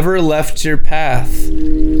feet never left your path.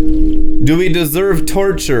 Do we deserve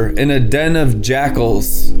torture in a den of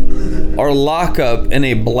jackals, or lock up in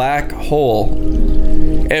a black hole?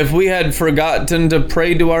 If we had forgotten to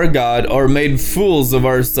pray to our God or made fools of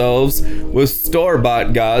ourselves with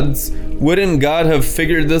store-bought gods, wouldn't God have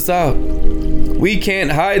figured this out? We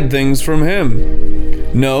can't hide things from him.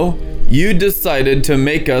 No, you decided to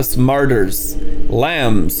make us martyrs,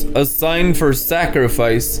 lambs, a sign for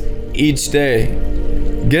sacrifice each day.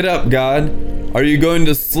 Get up, God. Are you going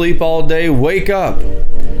to sleep all day? Wake up.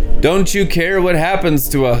 Don't you care what happens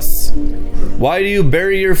to us? Why do you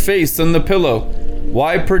bury your face in the pillow?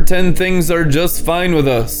 Why pretend things are just fine with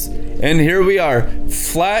us? And here we are,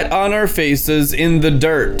 flat on our faces in the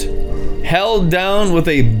dirt, held down with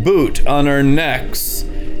a boot on our necks.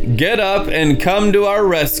 Get up and come to our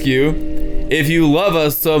rescue. If you love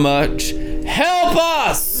us so much, help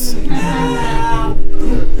us!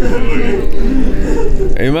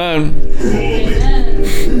 Amen.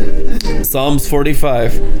 Psalms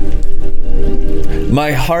 45.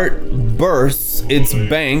 My heart bursts its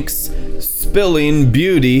banks, spilling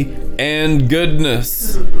beauty and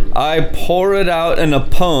goodness. I pour it out in a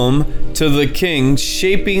poem to the king,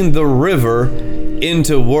 shaping the river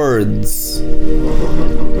into words.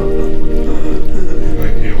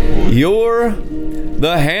 You're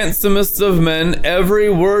the handsomest of men. Every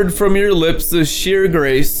word from your lips is sheer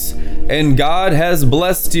grace, and God has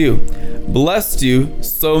blessed you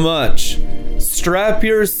so much. Strap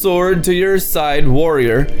your sword to your side,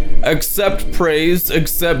 warrior. Accept praise,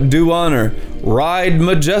 accept due honor. Ride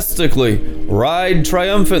majestically, ride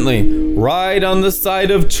triumphantly, ride on the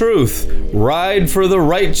side of truth, ride for the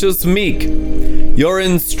righteous meek. Your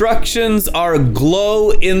instructions are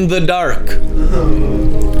glow in the dark.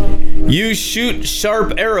 You shoot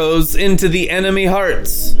sharp arrows into the enemy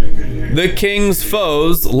hearts. The king's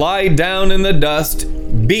foes lie down in the dust,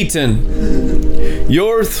 beaten.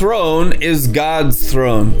 Your throne is God's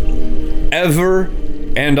throne, ever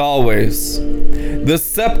and always. The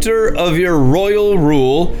scepter of your royal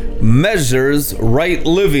rule measures right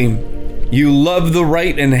living. You love the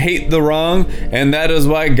right and hate the wrong, and that is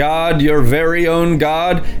why God, your very own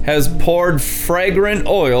God, has poured fragrant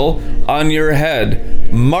oil on your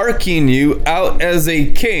head, marking you out as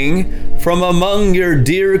a king from among your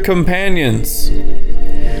dear companions.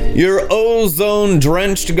 Your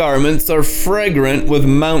ozone-drenched garments are fragrant with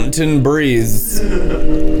mountain breeze.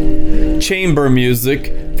 Chamber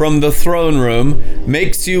music from the throne room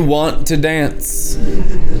makes you want to dance.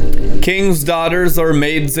 King's daughters are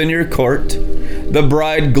maids in your court, the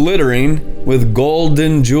bride glittering with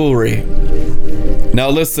golden jewelry. Now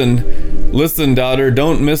listen, daughter,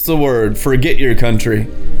 don't miss a word. Forget your country.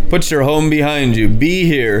 Put your home behind you. Be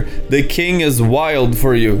here. The king is wild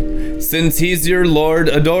for you. Since he's your lord,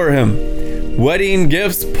 adore him. Wedding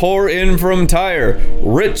gifts pour in from Tyre.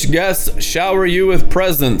 Rich guests shower you with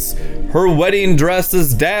presents. Her wedding dress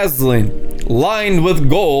is dazzling, lined with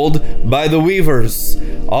gold by the weavers.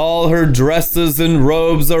 All her dresses and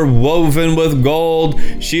robes are woven with gold.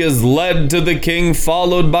 She is led to the king,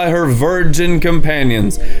 followed by her virgin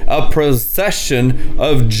companions, a procession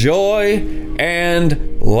of joy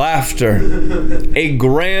and laughter, a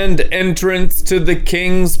grand entrance to the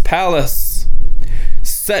king's palace.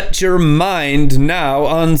 Set your mind now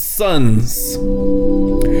on sons.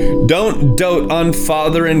 Don't dote on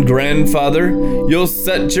father and grandfather. You'll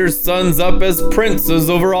set your sons up as princes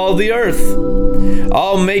over all the earth.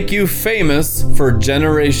 I'll make you famous for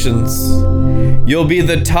generations. You'll be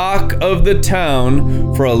the talk of the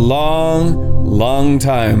town for a long, long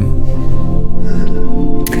time.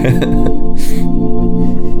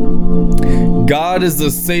 God is a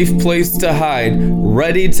safe place to hide,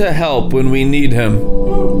 ready to help when we need him.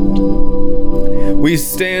 We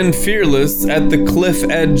stand fearless at the cliff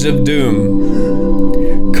edge of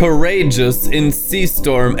doom, courageous in sea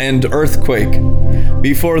storm and earthquake,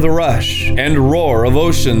 before the rush and roar of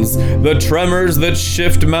oceans, the tremors that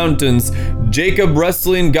shift mountains. Jacob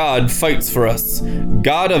wrestling God fights for us.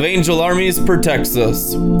 God of angel armies protects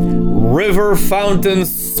us. River fountains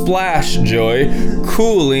splash joy,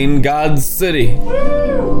 cooling God's city.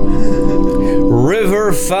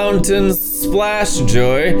 River fountains splash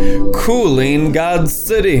joy, cooling God's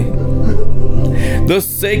city. The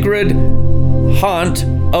sacred haunt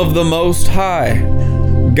of the Most High.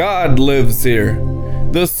 God lives here.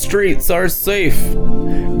 The streets are safe.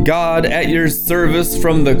 God at your service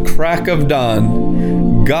from the crack of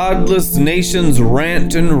dawn. Godless nations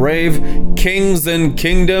rant and rave, kings and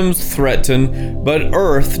kingdoms threaten, but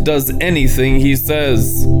earth does anything he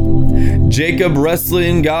says. Jacob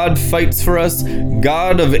wrestling God fights for us.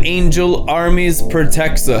 God of angel armies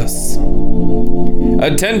protects us.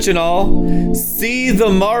 Attention all, see the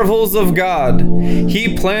marvels of God.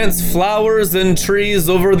 He plants flowers and trees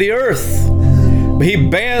over the earth. He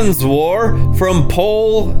bans war from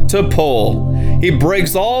pole to pole. He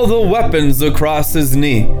breaks all the weapons across his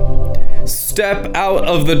knee. Step out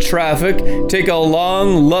of the traffic, take a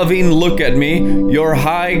long, loving look at me, your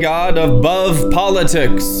high God above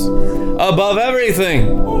politics, above everything.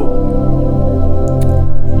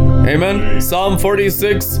 Amen. Psalm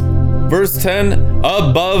 46, verse 10,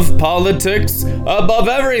 above politics, above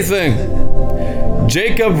everything.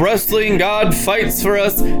 Jacob wrestling God fights for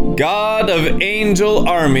us. God of angel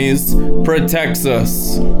armies protects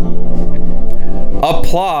us.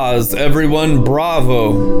 Applause, everyone.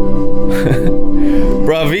 Bravo.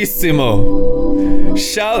 Bravissimo.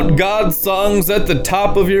 Shout God songs at the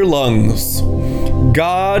top of your lungs.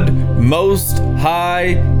 God Most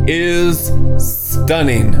High is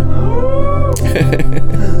stunning.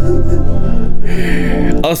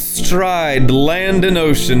 Astride land and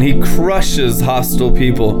ocean, he crushes hostile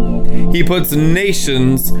people. He puts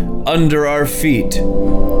nations under our feet.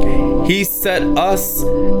 He set us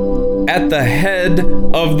at the head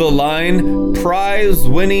of the line,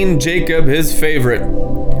 prize-winning Jacob his favorite.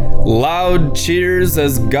 Loud cheers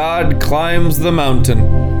as God climbs the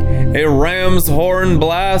mountain. A ram's horn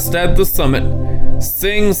blast at the summit.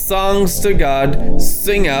 Sing songs to God,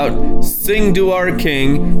 sing out, sing to our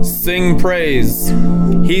King, sing praise.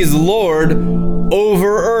 He's Lord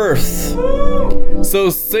over earth.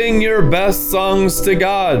 So sing your best songs to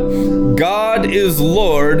God. God is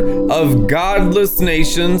Lord of godless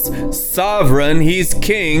nations, sovereign, he's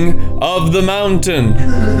King of the mountain.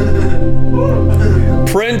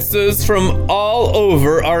 Princes from all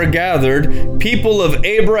over are gathered, people of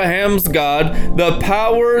Abraham's God. The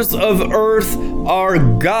powers of earth are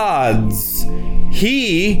God's.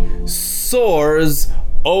 He soars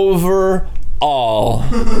over all.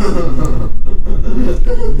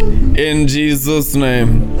 In Jesus'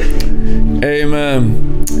 name,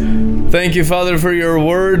 amen. Thank you, Father, for your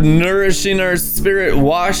word, nourishing our spirit,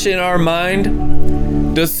 washing our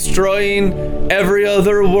mind, destroying every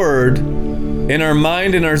other word in our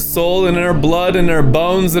mind, in our soul, in our blood, in our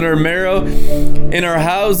bones, in our marrow, in our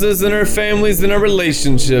houses, in our families, in our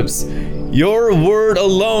relationships. Your word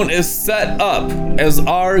alone is set up as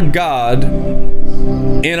our God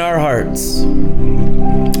in our hearts.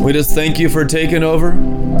 We just thank you for taking over.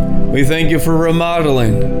 We thank you for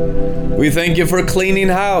remodeling. We thank you for cleaning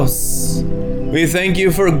house. We thank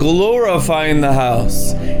you for glorifying the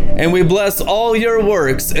house. And we bless all your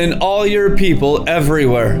works and all your people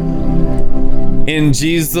everywhere. In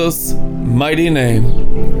Jesus' mighty name,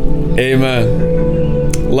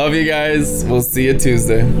 amen. Love you guys. We'll see you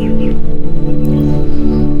Tuesday.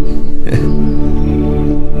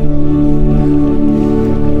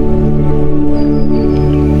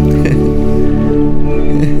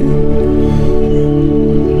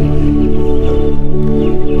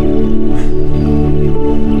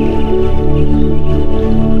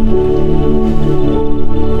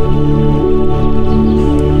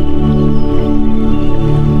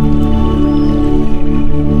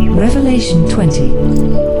 Revelation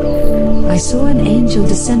 20. I saw an angel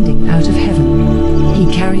descending out of heaven. He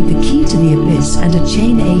carried the key to the abyss and a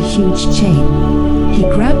chain, a huge chain. He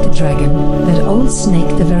grabbed the dragon, that old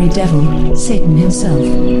snake, the very devil, Satan himself,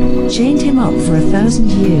 chained him up for 1,000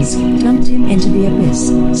 years, dumped him into the abyss,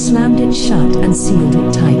 slammed it shut and sealed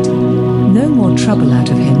it tight. No no more trouble out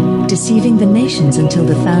of him, deceiving the nations until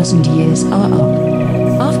the 1,000 years are up.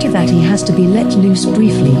 After that he has to be let loose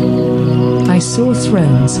briefly. I saw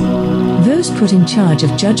thrones. Those put in charge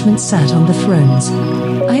of judgment sat on the thrones.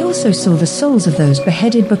 I also saw the souls of those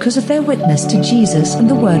beheaded because of their witness to Jesus and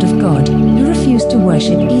the word of God, who refused to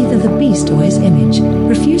worship either the beast or his image,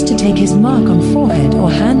 refused to take his mark on forehead or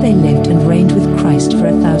hand. They lived and reigned with Christ for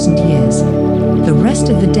 1,000 years. The rest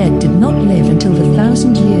of the dead did not live until the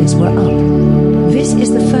 1,000 years were up. This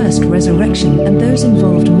is the first resurrection, and those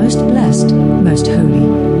involved most blessed, most holy.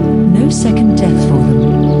 No second death for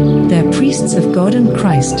them. They're priests of God and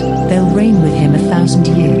Christ. They'll reign with him 1,000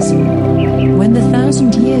 years. When the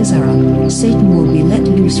 1,000 years are up, Satan will be let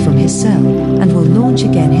loose from his cell, and will launch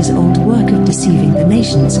again his old work of deceiving the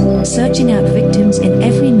nations, searching out victims in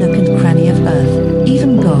every nook and cranny of earth,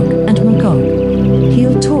 even Gog and Magog.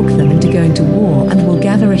 He'll talk them into going to war and will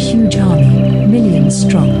gather a huge army, millions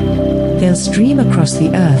strong. They'll stream across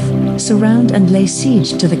the earth, surround and lay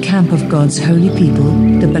siege to the camp of God's holy people,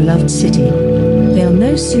 the beloved city. They'll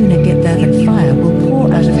no sooner get there than fire will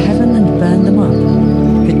pour out of heaven and burn them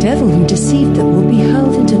up. The devil who deceived them will be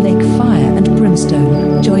hurled into lake fire and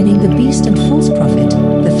brimstone, joining the beast and false prophet,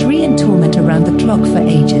 the three in torment around the clock for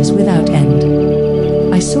ages without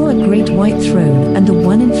end. I saw a great white throne and the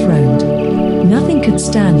one enthroned. Nothing could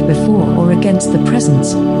stand before or against the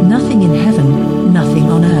presence, nothing in heaven, nothing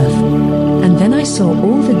on earth. And then I saw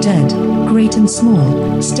all the dead, great and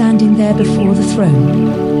small, standing there before the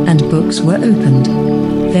throne. And books were opened.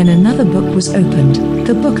 Then another book was opened,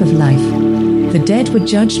 the book of life. The dead were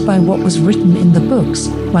judged by what was written in the books,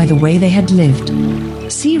 by the way they had lived.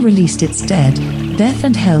 Sea released its dead, death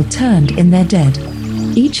and hell turned in their dead.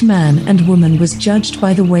 Each man and woman was judged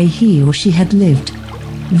by the way he or she had lived.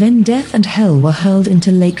 Then death and hell were hurled into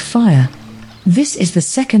lake fire. This is the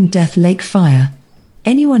second death, lake fire.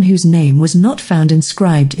 Anyone whose name was not found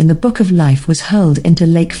inscribed in the book of life was hurled into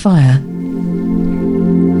lake fire.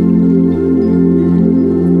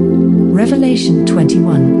 Revelation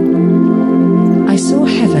 21. I saw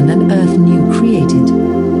heaven and earth new created.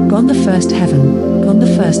 Gone the first heaven, gone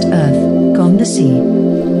the first earth, gone the sea.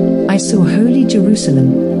 I saw holy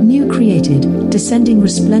Jerusalem, new created, descending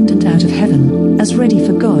resplendent out of heaven, as ready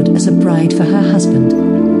for God as a bride for her husband.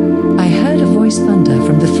 I heard a voice thunder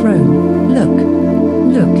from the throne,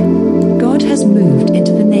 Look, God has moved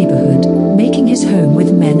into the neighborhood, making his home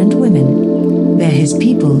with men and women. They're his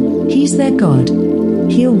people, he's their God.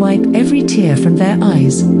 He'll wipe every tear from their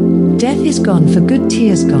eyes. Death is gone for good,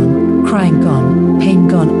 tears gone, crying gone, pain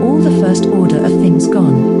gone, all the first order of things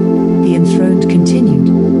gone. The enthroned continued,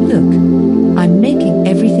 Look, I'm making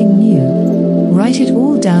everything new. Write it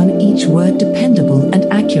all down, each word dependable and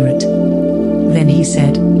accurate. Then he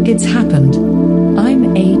said, It's happened.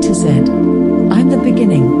 I'm A to Z. I'm the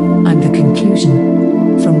beginning, I'm the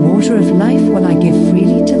conclusion. From water of life will I give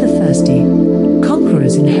freely to the thirsty.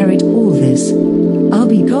 Conquerors inherit all this. I'll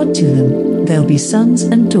be God to them, they'll be sons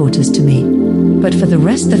and daughters to me. But for the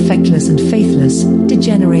rest, the feckless and faithless,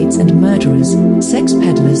 degenerates and murderers, sex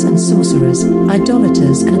peddlers and sorcerers,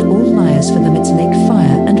 idolaters and all liars, for them it's lake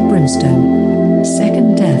fire and brimstone.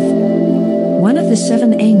 Second death. One of the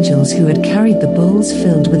 7 angels who had carried the bowls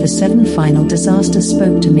filled with the 7 final disasters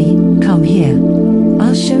spoke to me, Come here.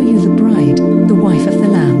 I'll show you the bride, the wife of the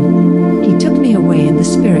Lamb. He took me away in the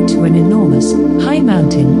spirit to an enormous, high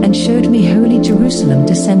mountain and showed me holy Jerusalem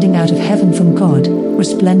descending out of heaven from God,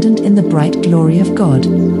 resplendent in the bright glory of God.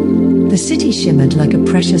 The city shimmered like a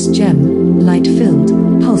precious gem,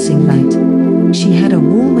 light-filled, pulsing light. She had a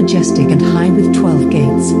wall majestic and high with 12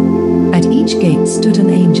 gates. At each gate stood an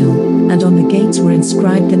angel, and on the gates were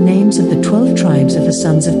inscribed the names of the 12 tribes of the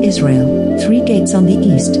sons of Israel, 3 gates on the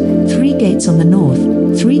east, 3 gates on the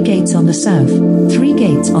north, 3 gates on the south, 3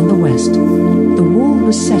 gates on the west. The wall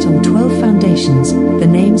was set on 12 foundations, the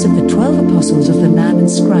names of the 12 apostles of the Lamb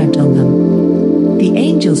inscribed on them. The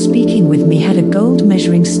angel speaking with me had a gold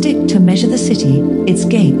measuring stick to measure the city, its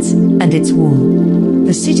gates, and its wall.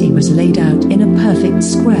 The city was laid out in a perfect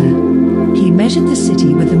square. He measured the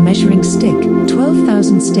city with a measuring stick,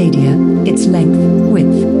 12,000 stadia, its length,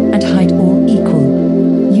 width, and height all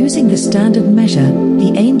equal. Using the standard measure,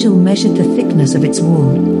 the angel measured the thickness of its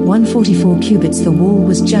wall, 144 cubits. The wall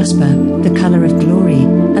was jasper, the color of glory,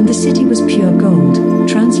 and the city was pure gold,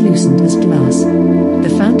 translucent as glass.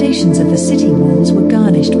 The foundations of the city walls were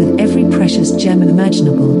garnished with every precious gem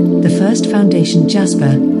imaginable, the first foundation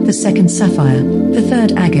jasper, the second sapphire, the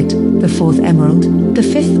third agate, the fourth emerald, the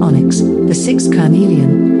fifth onyx, the sixth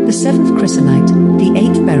carnelian, the seventh chrysolite, the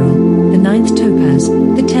eighth beryl, the ninth topaz,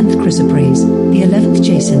 the 10th chrysoprase, the 11th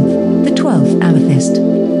jacinth, the 12th amethyst.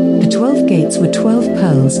 The 12 gates were 12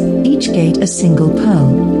 pearls, each gate a single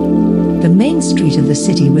pearl. The main street of the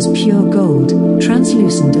city was pure gold,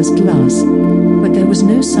 translucent as glass. But there was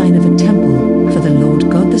no sign of a temple, for the Lord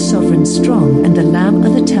God the sovereign strong and the Lamb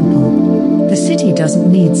are the temple. The city doesn't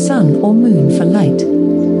need sun or moon for light.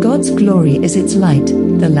 God's glory is its light,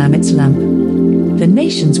 the Lamb its lamp. The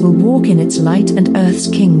nations will walk in its light and earth's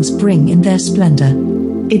kings bring in their splendor.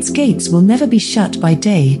 Its gates will never be shut by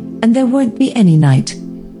day, and there won't be any night.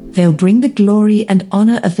 They'll bring the glory and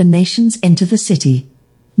honor of the nations into the city.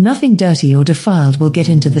 Nothing dirty or defiled will get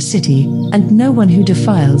into the city, and no one who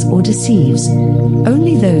defiles or deceives.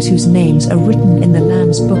 Only those whose names are written in the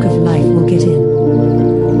Lamb's book of life will get in.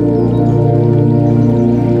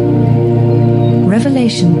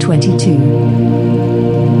 Revelation 22.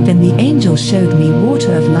 Then the angel showed me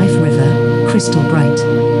water of life river, crystal bright.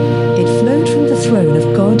 It flowed from the throne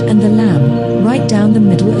of God and the Lamb, right down the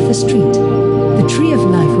middle of the street. The tree of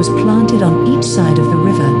life was planted on each side of the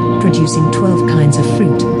river, producing 12 kinds of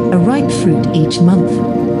fruit, a ripe fruit each month.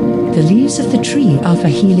 The leaves of the tree are for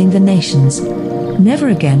healing the nations. Never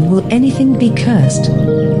again will anything be cursed.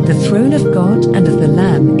 The throne of God and of the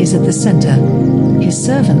Lamb is at the center. His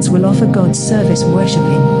servants will offer God's service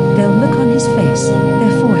worshipping. They'll look on his face,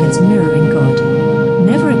 their foreheads mirroring God.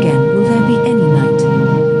 Never again will there be any night.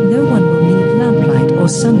 No one will need lamplight or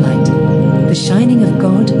sunlight. The shining of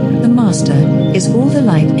God, the Master, is all the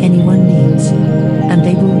light anyone needs. And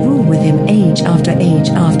they will rule with him age after age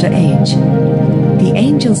after age. The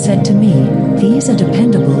angel said to me, "These are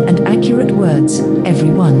dependable and accurate words, every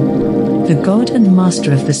one." The God and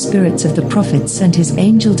Master of the spirits of the prophets sent his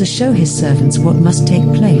angel to show his servants what must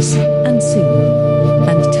take place, and soon.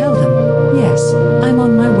 And tell them, yes, I'm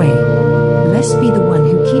on my way. Blessed be the one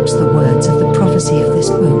who keeps the words of the prophecy of this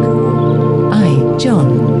book. I,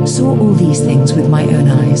 John, saw all these things with my own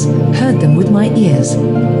eyes, heard them with my ears.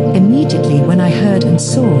 Immediately when I heard and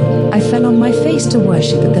saw, I fell on my face to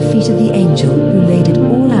worship at the feet of the angel who laid it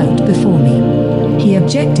all out before me. He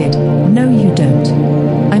objected, "No, you don't.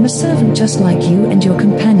 I'm a servant just like you and your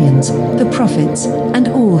companions, the prophets, and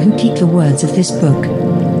all who keep the words of this book.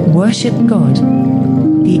 Worship God."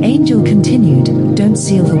 The angel continued, "Don't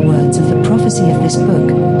seal the words of the prophecy of this book,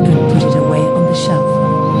 don't put it away on the shelf.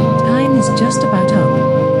 Time is just about up.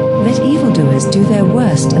 Let evildoers do their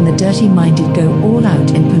worst and the dirty-minded go all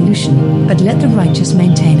out in pollution, but let the righteous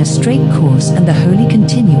maintain a straight course and the holy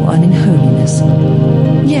continue on in holiness."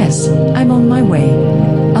 Yes, I'm on my way.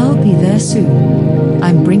 I'll be there soon.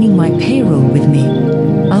 I'm bringing my payroll with me.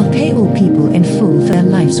 I'll pay all people in full for their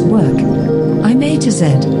life's work. I'm A to Z,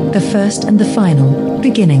 the first and the final,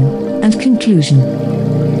 beginning and conclusion.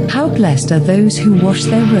 How blessed are those who wash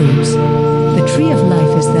their robes. The tree of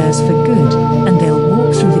life is theirs for good, and they'll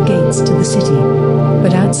walk through the gates to the city.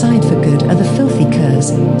 But outside for good are the filthy curs,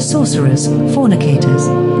 sorcerers, fornicators,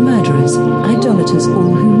 murderers, idolaters,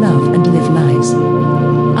 all who love and live lies.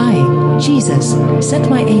 I, Jesus, sent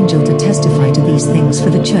my angel to testify to these things for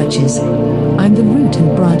the churches. I'm the root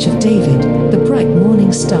and branch of David, the bright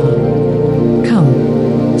morning star. Come,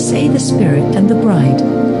 say the Spirit and the bride.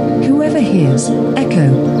 Whoever hears, echo,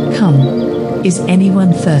 come. Is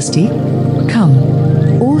anyone thirsty? Come.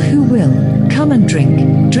 All who will, come and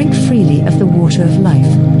drink freely of the water of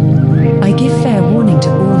life. I give fair warning to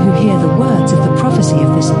all who hear the words of the prophecy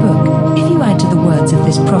of this book. If you add to the words of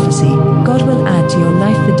this prophecy, God will add to your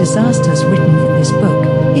life the disasters written in this book.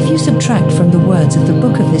 If you subtract from the words of the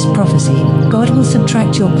book of this prophecy, God will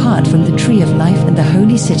subtract your part from the tree of life and the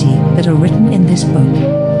holy city that are written in this book.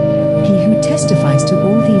 He who testifies to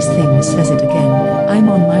all these things says it again, I'm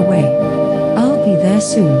on my way. I'll be there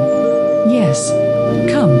soon. Yes.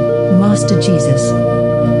 Come, Master Jesus.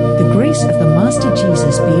 The grace of the Master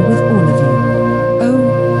Jesus be with all of you. Oh,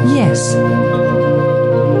 yes.